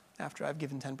left after I've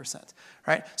given 10%.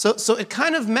 Right? So it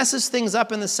kind of messes things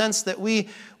up in the sense that we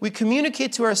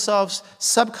communicate to ourselves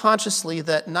subconsciously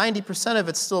that 90% of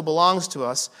it still belongs to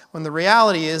us, when the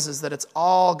reality is that it's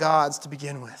all God's to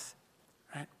begin with.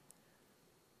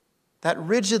 That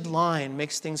rigid line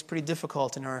makes things pretty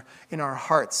difficult in our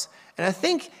hearts. And I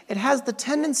think it has the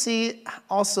tendency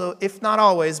also, if not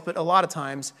always, but a lot of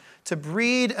times, to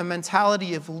breed a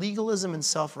mentality of legalism and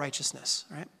self-righteousness,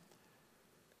 right?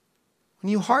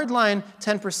 When you hardline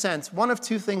 10%, one of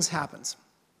two things happens.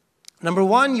 Number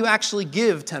 1, you actually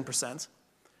give 10%.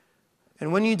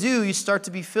 And when you do, you start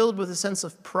to be filled with a sense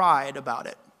of pride about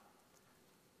it.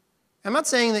 I'm not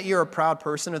saying that you're a proud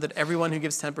person or that everyone who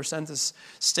gives 10% is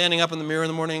standing up in the mirror in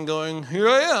the morning and going, here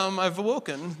I am, I've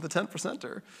awoken, the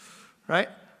 10%er, right?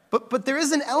 But there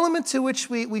is an element to which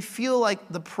we feel like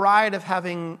the pride of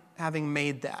having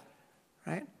made that,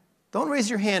 right? Don't raise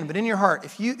your hand, but in your heart,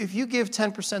 if you give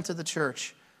 10% to the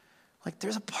church, like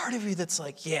there's a part of you that's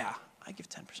like, yeah, I give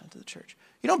 10% to the church.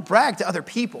 You don't brag to other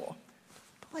people,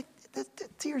 but like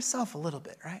to yourself a little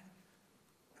bit, right?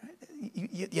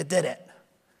 You did it.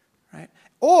 Right?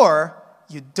 Or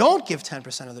you don't give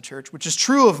 10% of the church, which is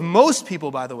true of most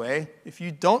people, by the way. If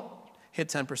you don't hit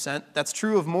 10%, that's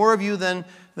true of more of you than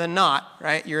not,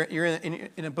 right? You're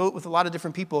in a boat with a lot of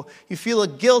different people. You feel a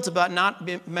guilt about not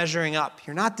measuring up.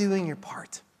 You're not doing your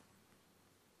part.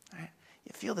 Right?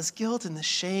 You feel this guilt and this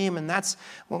shame, and that's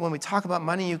when we talk about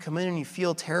money, you come in and you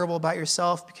feel terrible about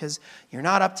yourself because you're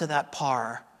not up to that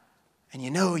par, and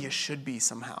you know you should be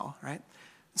somehow, right?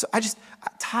 So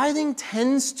tithing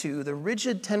tends to, the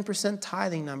rigid 10%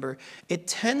 tithing number, it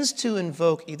tends to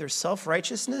invoke either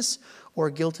self-righteousness or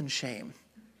guilt and shame.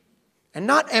 And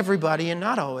not everybody, and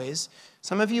not always.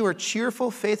 Some of you are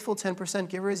cheerful, faithful 10%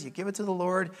 givers. You give it to the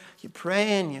Lord, you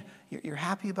pray, and you're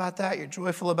happy about that, you're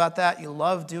joyful about that, you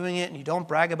love doing it, and you don't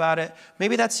brag about it.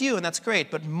 Maybe that's you, and that's great.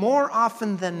 But more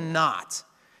often than not,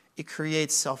 it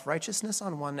creates self-righteousness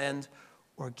on one end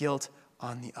or guilt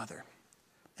on the other.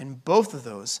 And both of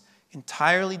those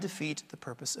entirely defeat the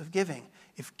purpose of giving.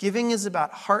 If giving is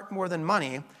about heart more than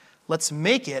money, let's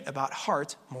make it about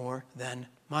heart more than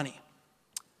money.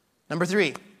 Number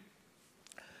 3,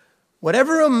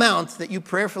 whatever amount that you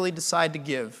prayerfully decide to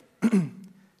give,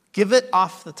 give it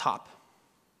off the top.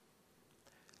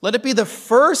 Let it be the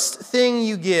first thing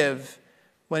you give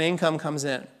when income comes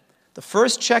in. The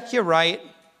first check you write,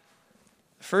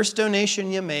 the first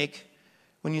donation you make,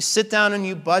 when you sit down and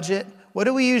you budget. What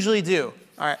do we usually do?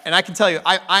 All right, and I can tell you,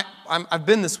 I've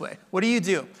been this way. What do you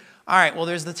do? All right, well,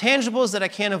 there's the tangibles that I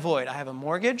can't avoid. I have a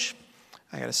mortgage.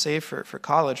 I got to save for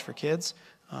college for kids.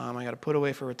 I got to put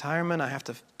away for retirement. I have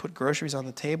to put groceries on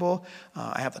the table.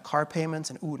 I have the car payments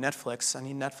and, Netflix. I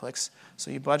need Netflix.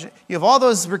 So you budget. You have all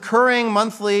those recurring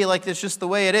monthly, like it's just the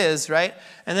way it is, right?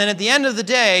 And then at the end of the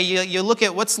day, you look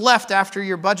at what's left after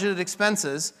your budgeted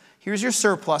expenses. Here's your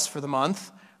surplus for the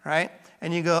month, right?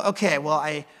 And you go, okay, well,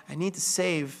 I need to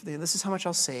save. This is how much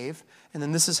I'll save, and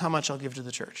then this is how much I'll give to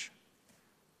the church,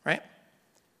 right?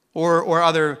 Or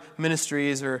other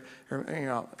ministries or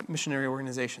missionary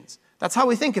organizations. That's how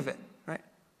we think of it, right?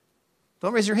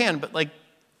 Don't raise your hand, but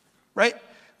right?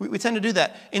 We tend to do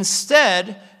that.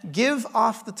 Instead, give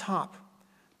off the top.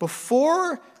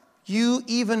 Before you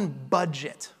even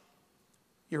budget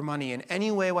your money in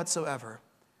any way whatsoever,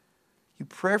 you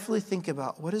prayerfully think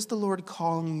about what is the Lord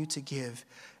calling you to give,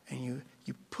 and you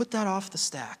put that off the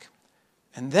stack.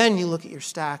 And then you look at your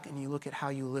stack and you look at how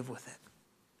you live with it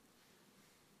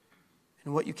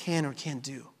and what you can or can't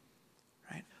do,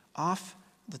 right? Off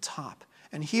the top.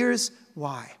 And here's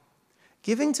why.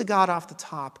 Giving to God off the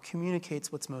top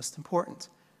communicates what's most important.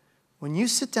 When you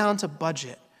sit down to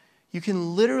budget, you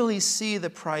can literally see the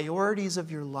priorities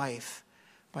of your life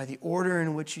by the order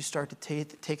in which you start to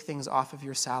take things off of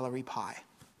your salary pie.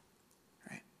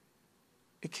 Right?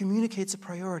 It communicates a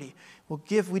priority.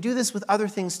 We do this with other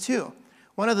things too.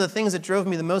 One of the things that drove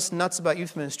me the most nuts about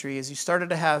youth ministry is you started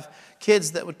to have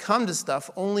kids that would come to stuff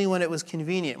only when it was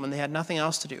convenient, when they had nothing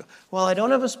else to do. Well, I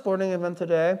don't have a sporting event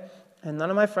today, and none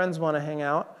of my friends want to hang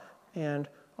out, and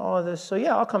all of this, so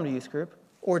yeah, I'll come to youth group,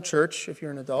 or church if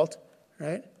you're an adult,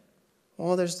 right?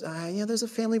 Well, there's a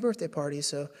family birthday party,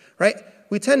 so, right?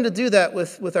 We tend to do that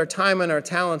with our time and our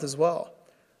talent as well.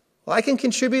 Well, I can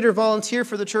contribute or volunteer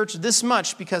for the church this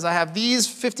much because I have these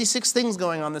 56 things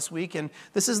going on this week, and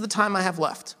this is the time I have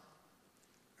left.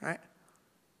 Right?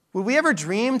 Would we ever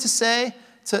dream to say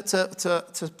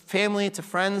to family, to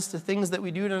friends, to things that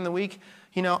we do during the week,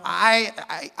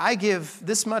 I give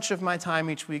this much of my time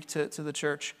each week to the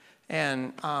church,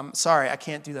 and sorry, I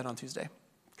can't do that on Tuesday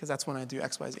because that's when I do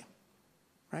X, Y, Z.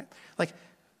 Right? Like,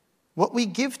 what we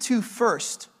give to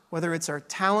first, whether it's our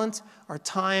talent, our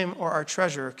time, or our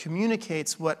treasure,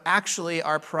 communicates what actually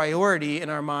our priority in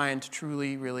our mind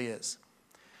truly, really is.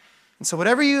 And so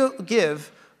whatever you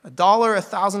give, $1,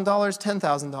 $1,000,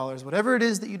 $10,000, whatever it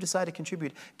is that you decide to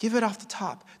contribute, give it off the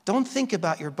top. Don't think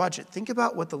about your budget. Think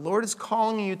about what the Lord is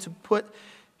calling you to put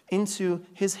into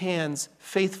his hands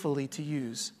faithfully to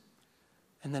use.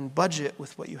 And then budget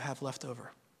with what you have left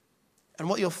over. And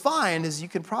what you'll find is you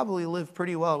can probably live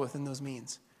pretty well within those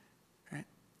means. Right?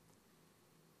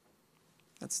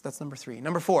 That's number 3.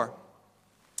 Number 4,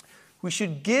 we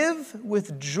should give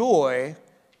with joy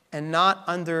and not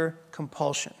under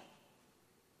compulsion.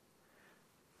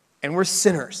 And we're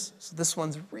sinners, so this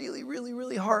one's really, really,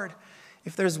 really hard.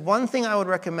 If there's one thing I would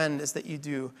recommend is that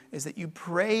you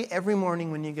pray every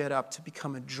morning when you get up to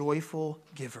become a joyful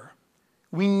giver.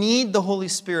 We need the Holy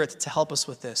Spirit to help us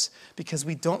with this because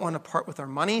we don't want to part with our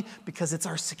money because it's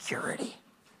our security.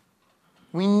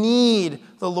 We need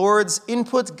the Lord's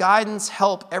input, guidance,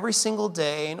 help every single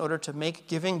day in order to make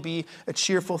giving be a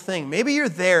cheerful thing. Maybe you're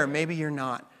there, maybe you're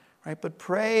not, right? But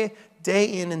pray day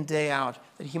in and day out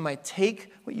that he might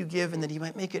take what you give and that he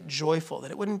might make it joyful,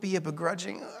 that it wouldn't be a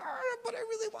begrudging, but I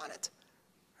really want it,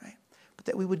 right? But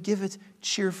that we would give it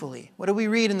cheerfully. What do we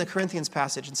read in the Corinthians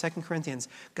passage, in 2 Corinthians?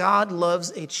 God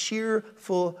loves a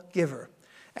cheerful giver.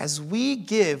 As we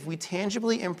give, we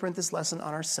tangibly imprint this lesson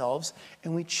on ourselves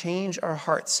and we change our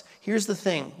hearts. Here's the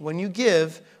thing. When you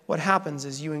give, what happens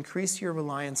is you increase your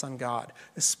reliance on God,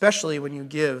 especially when you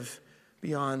give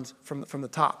beyond from the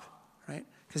top, right?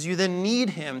 Because you then need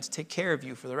him to take care of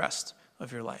you for the rest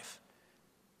of your life,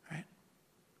 right?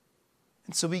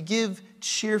 And so we give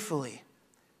cheerfully.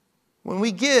 When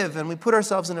we give and we put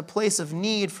ourselves in a place of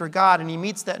need for God and he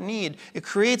meets that need, it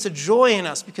creates a joy in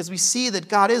us because we see that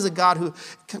God is a God who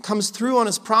comes through on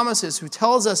his promises, who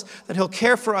tells us that he'll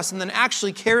care for us and then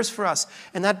actually cares for us.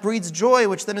 And that breeds joy,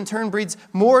 which then in turn breeds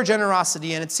more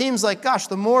generosity. And it seems like, gosh,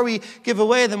 the more we give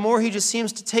away, the more he just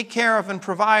seems to take care of and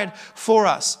provide for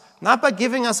us. Not by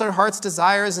giving us our heart's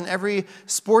desires and every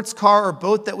sports car or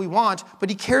boat that we want, but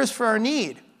he cares for our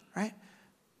need.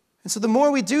 And so the more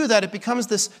we do that, it becomes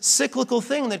this cyclical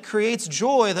thing that creates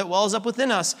joy that wells up within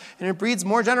us, and it breeds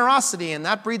more generosity, and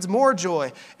that breeds more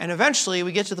joy. And eventually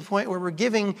we get to the point where we're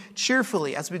giving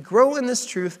cheerfully. As we grow in this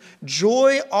truth,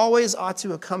 joy always ought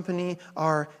to accompany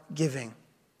our giving.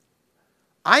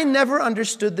 I never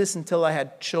understood this until I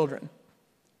had children.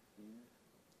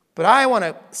 But I want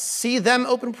to see them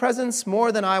open presents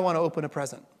more than I want to open a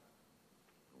present.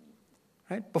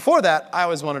 Right? Before that, I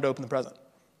always wanted to open the present.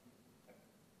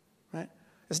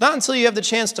 It's not until you have the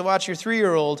chance to watch your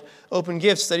 3-year-old open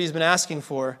gifts that he's been asking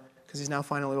for, because he's now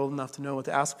finally old enough to know what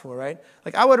to ask for, right?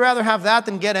 Like, I would rather have that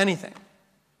than get anything.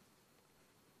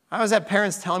 I always had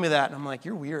parents telling me that, and I'm like,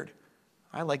 you're weird.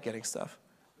 I like getting stuff.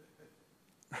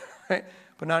 Right?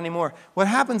 But not anymore. What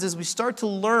happens is we start to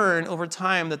learn over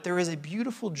time that there is a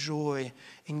beautiful joy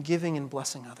in giving and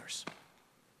blessing others.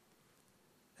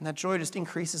 And that joy just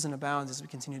increases and abounds as we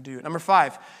continue to do it. Number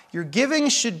 5, your giving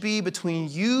should be between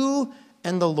you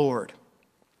and the Lord.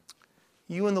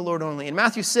 You and the Lord only. In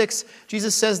Matthew 6,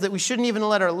 Jesus says that we shouldn't even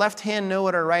let our left hand know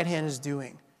what our right hand is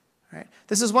doing. Right?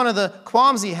 This is one of the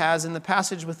qualms he has in the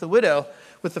passage with the widow,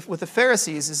 with the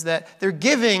Pharisees, is that they're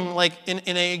giving like in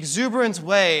an exuberant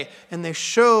way, and they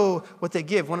show what they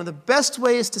give. One of the best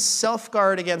ways to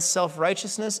self-guard against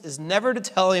self-righteousness is never to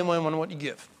tell anyone what you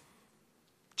give.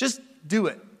 Just do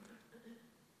it.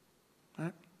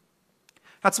 Right?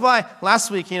 That's why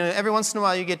last week, every once in a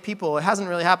while you get people, it hasn't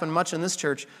really happened much in this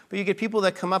church, but you get people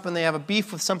that come up and they have a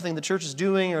beef with something the church is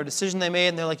doing or a decision they made,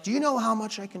 and they're like, do you know how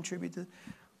much I contribute to?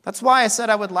 That's why I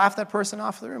said I would laugh that person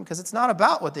off the room, because it's not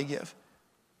about what they give.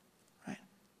 Right?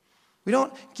 We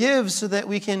don't give so that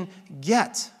we can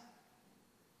get.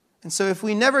 And so if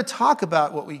we never talk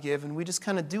about what we give and we just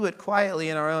kind of do it quietly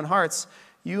in our own hearts,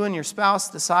 you and your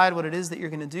spouse decide what it is that you're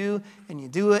going to do, and you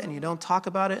do it, and you don't talk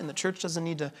about it, and the church doesn't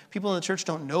need to, people in the church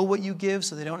don't know what you give,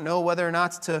 so they don't know whether or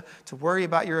not to worry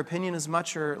about your opinion as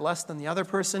much or less than the other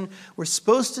person. We're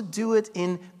supposed to do it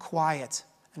in quiet.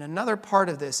 And another part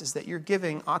of this is that your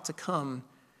giving ought to come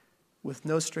with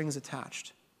no strings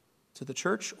attached to the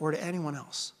church or to anyone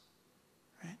else.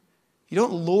 Right? You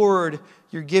don't lord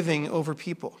your giving over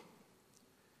people.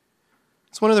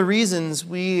 It's one of the reasons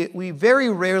we very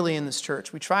rarely in this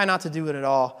church, we try not to do it at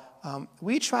all,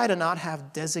 we try to not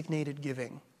have designated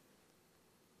giving.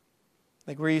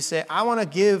 Like where you say, I want to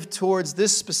give towards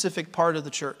this specific part of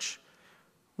the church.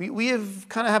 We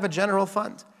kind of have a general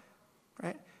fund,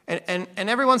 right? And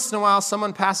every once in a while,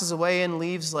 someone passes away and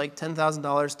leaves like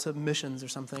 $10,000 to missions or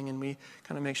something, and we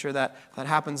kind of make sure that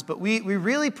happens. But we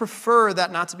really prefer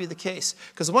that not to be the case,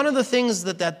 because one of the things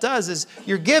that does is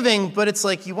you're giving, but it's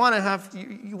like you want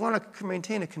to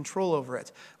maintain a control over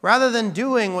it, rather than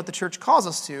doing what the church calls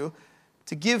us to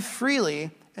give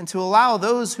freely and to allow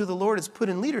those who the Lord has put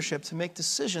in leadership to make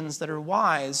decisions that are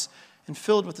wise and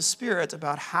filled with the Spirit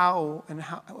about how and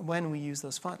when we use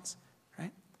those funds.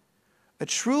 A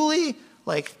truly,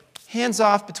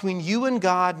 hands-off between you and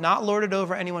God, not lorded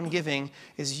over anyone giving,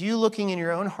 is you looking in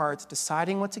your own heart,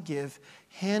 deciding what to give,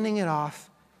 handing it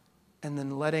off, and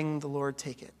then letting the Lord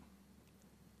take it.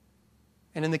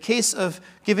 And in the case of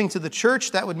giving to the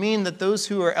church, that would mean that those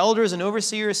who are elders and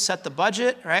overseers set the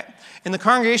budget, right? In the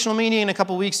congregational meeting in a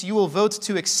couple weeks, you will vote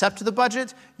to accept the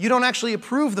budget. You don't actually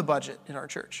approve the budget in our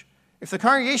church. If the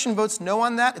congregation votes no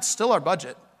on that, it's still our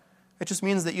budget. It just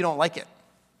means that you don't like it.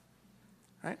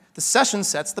 Right? The session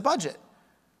sets the budget.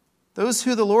 Those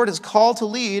who the Lord has called to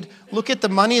lead look at the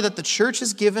money that the church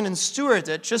has given and steward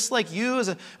it, just like you as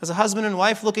a husband and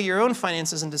wife look at your own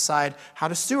finances and decide how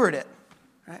to steward it.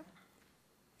 Right?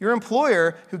 Your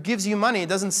employer who gives you money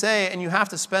doesn't say, and you have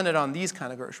to spend it on these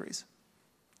kind of groceries.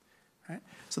 Right?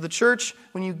 So the church,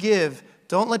 when you give,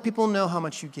 don't let people know how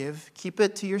much you give. Keep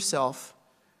it to yourself.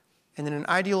 And in an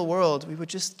ideal world, we would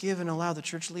just give and allow the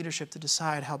church leadership to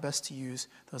decide how best to use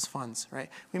those funds, right?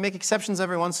 We make exceptions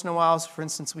every once in a while. So for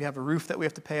instance, we have a roof that we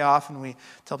have to pay off, and we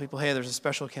tell people, hey, there's a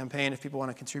special campaign if people want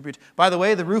to contribute. By the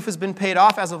way, the roof has been paid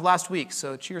off as of last week,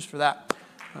 so cheers for that.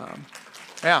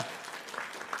 Yeah,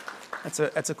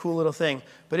 that's a cool little thing.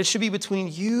 But it should be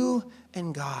between you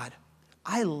and God.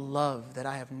 I love that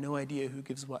I have no idea who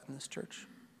gives what in this church.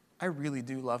 I really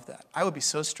do love that. I would be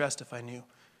so stressed if I knew.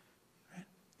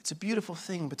 It's a beautiful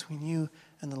thing between you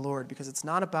and the Lord, because it's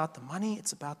not about the money,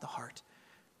 it's about the heart.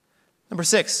 Number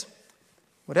 6,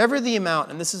 whatever the amount,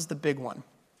 and this is the big one,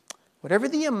 whatever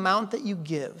the amount that you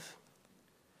give,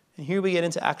 and here we get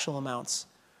into actual amounts,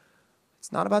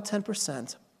 it's not about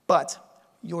 10%, but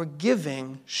your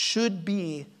giving should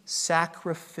be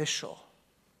sacrificial.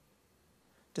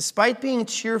 Despite being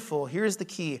cheerful, here's the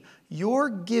key. Your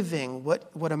giving,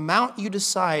 what amount you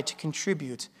decide to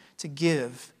contribute, to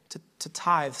give, to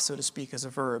tithe, so to speak, as a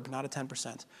verb, not a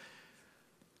 10%,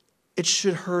 it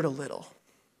should hurt a little,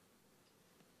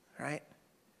 right?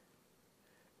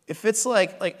 If it's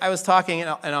like I was talking, and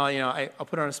I'll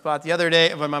put her on a spot. The other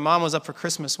day, when my mom was up for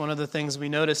Christmas, one of the things we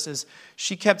noticed is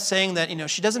she kept saying that,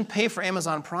 she doesn't pay for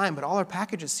Amazon Prime, but all her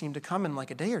packages seem to come in like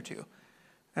a day or two.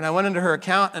 And I went into her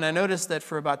account, and I noticed that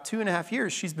for about 2.5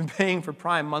 years, she's been paying for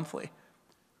Prime monthly.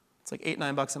 It's like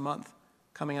 $8-9 a month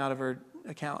coming out of her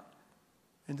account,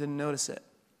 and didn't notice it.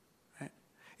 Right?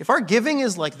 If our giving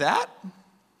is like that,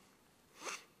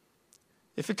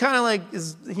 if it kind of like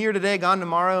is here today, gone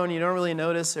tomorrow, and you don't really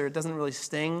notice, or it doesn't really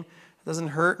sting, it doesn't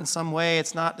hurt in some way,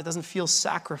 it doesn't feel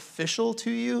sacrificial to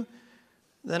you,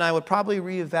 then I would probably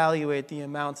reevaluate the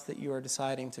amounts that you are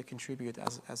deciding to contribute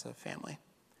as a family.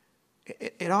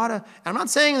 It ought to. I'm not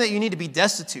saying that you need to be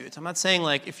destitute. I'm not saying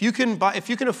like if you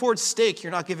can afford steak,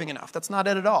 you're not giving enough. That's not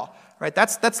it at all, right?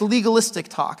 That's legalistic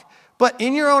talk. But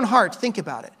in your own heart, think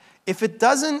about it. If it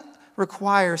doesn't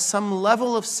require some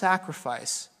level of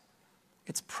sacrifice,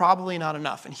 it's probably not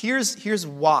enough. And here's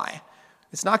why.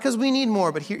 It's not because we need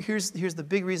more, but here's the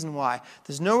big reason why.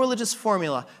 There's no religious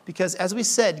formula because, as we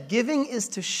said, giving is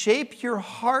to shape your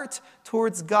heart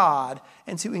towards God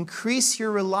and to increase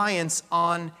your reliance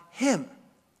on Him.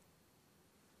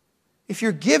 If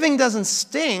your giving doesn't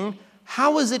sting,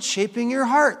 how is it shaping your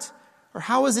heart? Or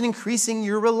how is it increasing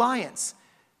your reliance?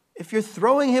 If you're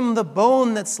throwing Him the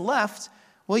bone that's left,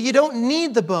 well, you don't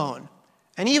need the bone.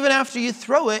 And even after you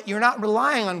throw it, you're not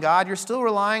relying on God, you're still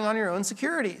relying on your own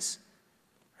securities.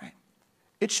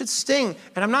 It should sting.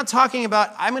 And I'm not talking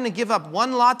about, I'm going to give up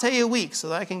one latte a week so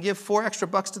that I can give $4 extra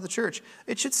to the church.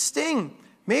 It should sting.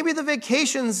 Maybe the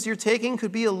vacations you're taking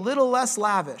could be a little less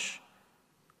lavish.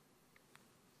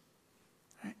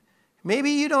 Right?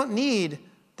 Maybe you don't need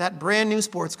that brand new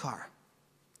sports car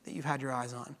that you've had your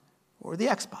eyes on, or the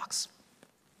Xbox.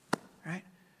 Right?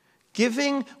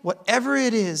 Giving, whatever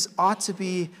it is, ought to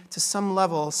be to some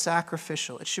level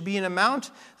sacrificial. It should be an amount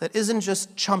that isn't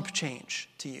just chump change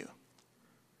to you.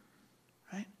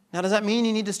 Now, does that mean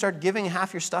you need to start giving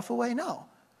half your stuff away? No.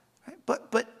 Right?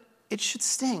 But it should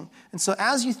sting. And so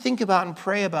as you think about and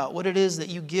pray about what it is that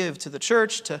you give to the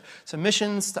church, to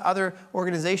missions, to other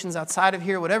organizations outside of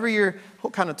here, whatever your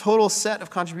kind of total set of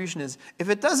contribution is, if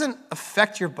it doesn't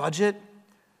affect your budget,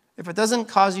 if it doesn't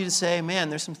cause you to say, man,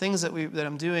 there's some things that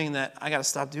I'm doing that I got to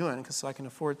stop doing so I can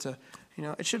afford to,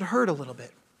 it should hurt a little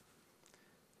bit.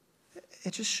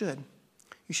 It just should.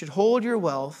 You should hold your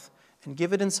wealth and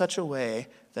give it in such a way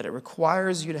that it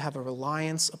requires you to have a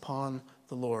reliance upon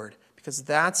the Lord, because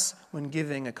that's when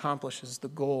giving accomplishes the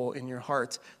goal in your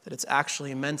heart that it's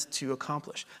actually meant to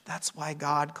accomplish. That's why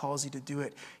God calls you to do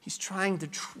it. He's trying to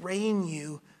train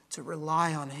you to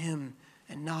rely on Him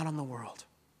and not on the world.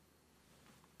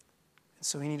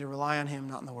 So we need to rely on Him,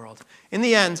 not in the world. In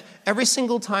the end, every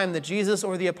single time that Jesus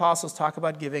or the apostles talk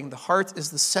about giving, the heart is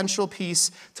the central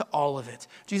piece to all of it.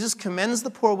 Jesus commends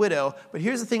the poor widow, but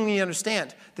here's the thing we need to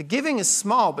understand. The giving is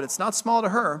small, but it's not small to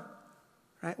her.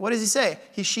 Right? What does He say?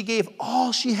 She gave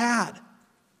all she had.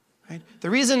 Right? The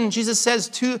reason Jesus says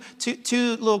two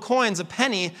little coins, a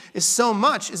penny, is so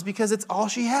much is because it's all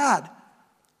she had.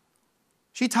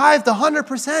 She tithed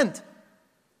 100%.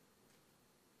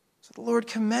 The Lord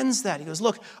commends that. He goes,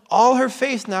 look, all her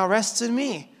faith now rests in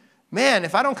me. Man,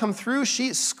 if I don't come through,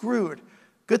 she's screwed.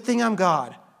 Good thing I'm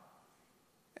God.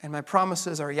 And my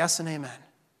promises are yes and amen.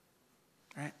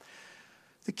 Right?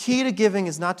 The key to giving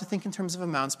is not to think in terms of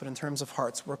amounts, but in terms of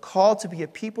hearts. We're called to be a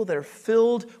people that are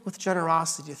filled with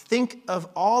generosity, to think of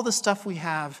all the stuff we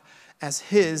have as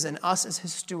His and us as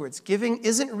His stewards. Giving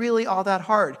isn't really all that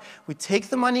hard. We take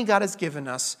the money God has given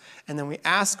us, and then we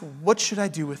ask, what should I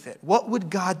do with it? What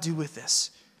would God do with this?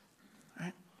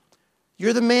 Right?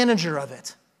 You're the manager of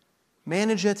it.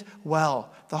 Manage it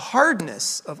well. The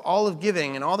hardness of all of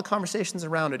giving and all the conversations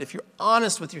around it, if you're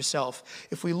honest with yourself,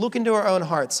 if we look into our own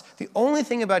hearts, the only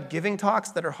thing about giving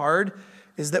talks that are hard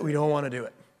is that we don't want to do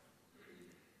it.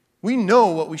 We know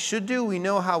what we should do. We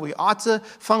know how we ought to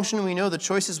function. We know the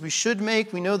choices we should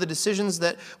make. We know the decisions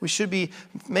that we should be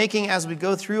making as we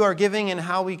go through our giving and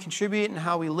how we contribute and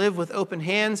how we live with open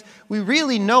hands. We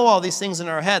really know all these things in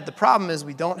our head. The problem is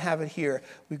we don't have it here.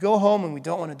 We go home and we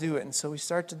don't want to do it. And so we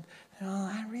start to,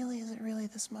 is it really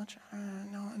this much?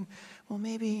 No. And, well,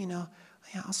 maybe,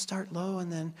 I'll start low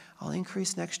and then I'll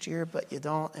increase next year, but you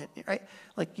don't. Right?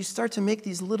 Like you start to make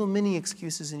these little mini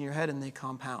excuses in your head and they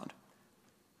compound.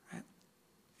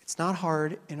 It's not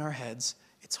hard in our heads.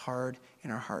 It's hard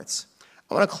in our hearts.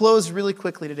 I want to close really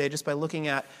quickly today just by looking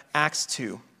at Acts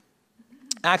 2.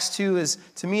 Acts 2 is,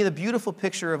 to me, the beautiful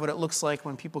picture of what it looks like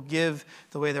when people give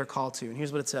the way they're called to. And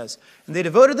here's what it says. And they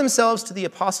devoted themselves to the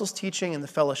apostles' teaching and the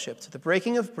fellowship, to the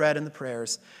breaking of bread and the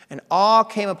prayers. And awe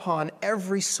came upon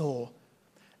every soul.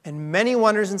 And many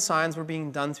wonders and signs were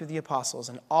being done through the apostles.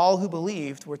 And all who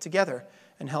believed were together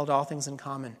and held all things in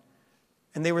common.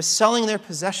 And they were selling their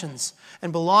possessions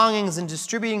and belongings and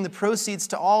distributing the proceeds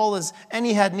to all as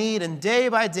any had need. And day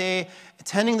by day,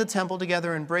 attending the temple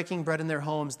together and breaking bread in their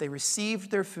homes, they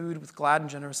received their food with glad and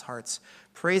generous hearts,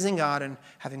 praising God and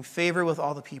having favor with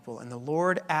all the people. And the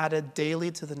Lord added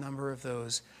daily to the number of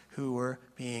those who were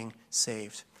being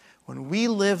saved. When we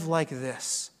live like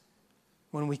this,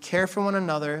 when we care for one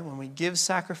another, when we give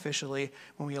sacrificially,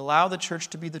 when we allow the church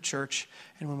to be the church,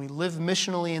 and when we live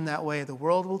missionally in that way, the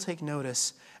world will take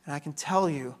notice. And I can tell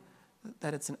you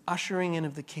that it's an ushering in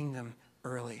of the kingdom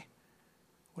early.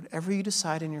 Whatever you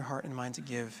decide in your heart and mind to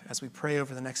give as we pray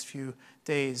over the next few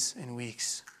days and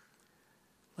weeks,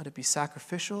 let it be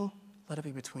sacrificial, let it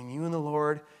be between you and the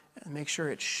Lord, and make sure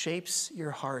it shapes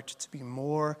your heart to be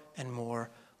more and more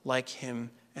like him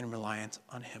and reliant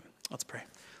on him. Let's pray.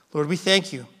 Lord, we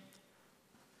thank you.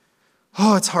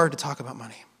 Oh, it's hard to talk about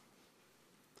money.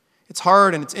 It's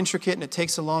hard and it's intricate and it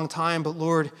takes a long time, but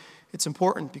Lord, it's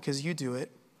important because you do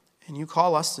it and you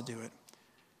call us to do it.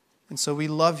 And so we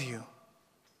love you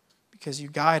because you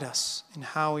guide us in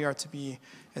how we are to be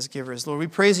as givers. Lord, we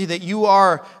praise you that you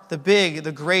are the big,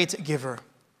 the great giver,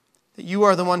 that you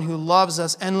are the one who loves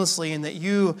us endlessly and that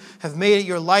you have made it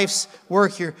your life's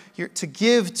work to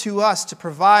give to us, to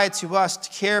provide to us, to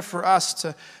care for us,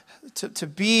 to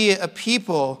be a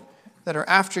people that are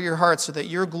after your heart so that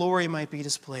your glory might be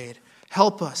displayed.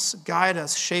 Help us, guide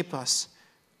us, shape us.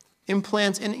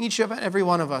 Implant in each of every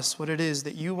one of us what it is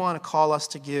that you want to call us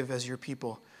to give as your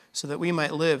people so that we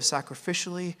might live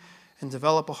sacrificially and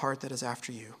develop a heart that is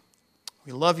after you.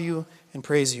 We love you and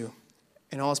praise you.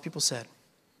 And all his people said,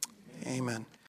 amen.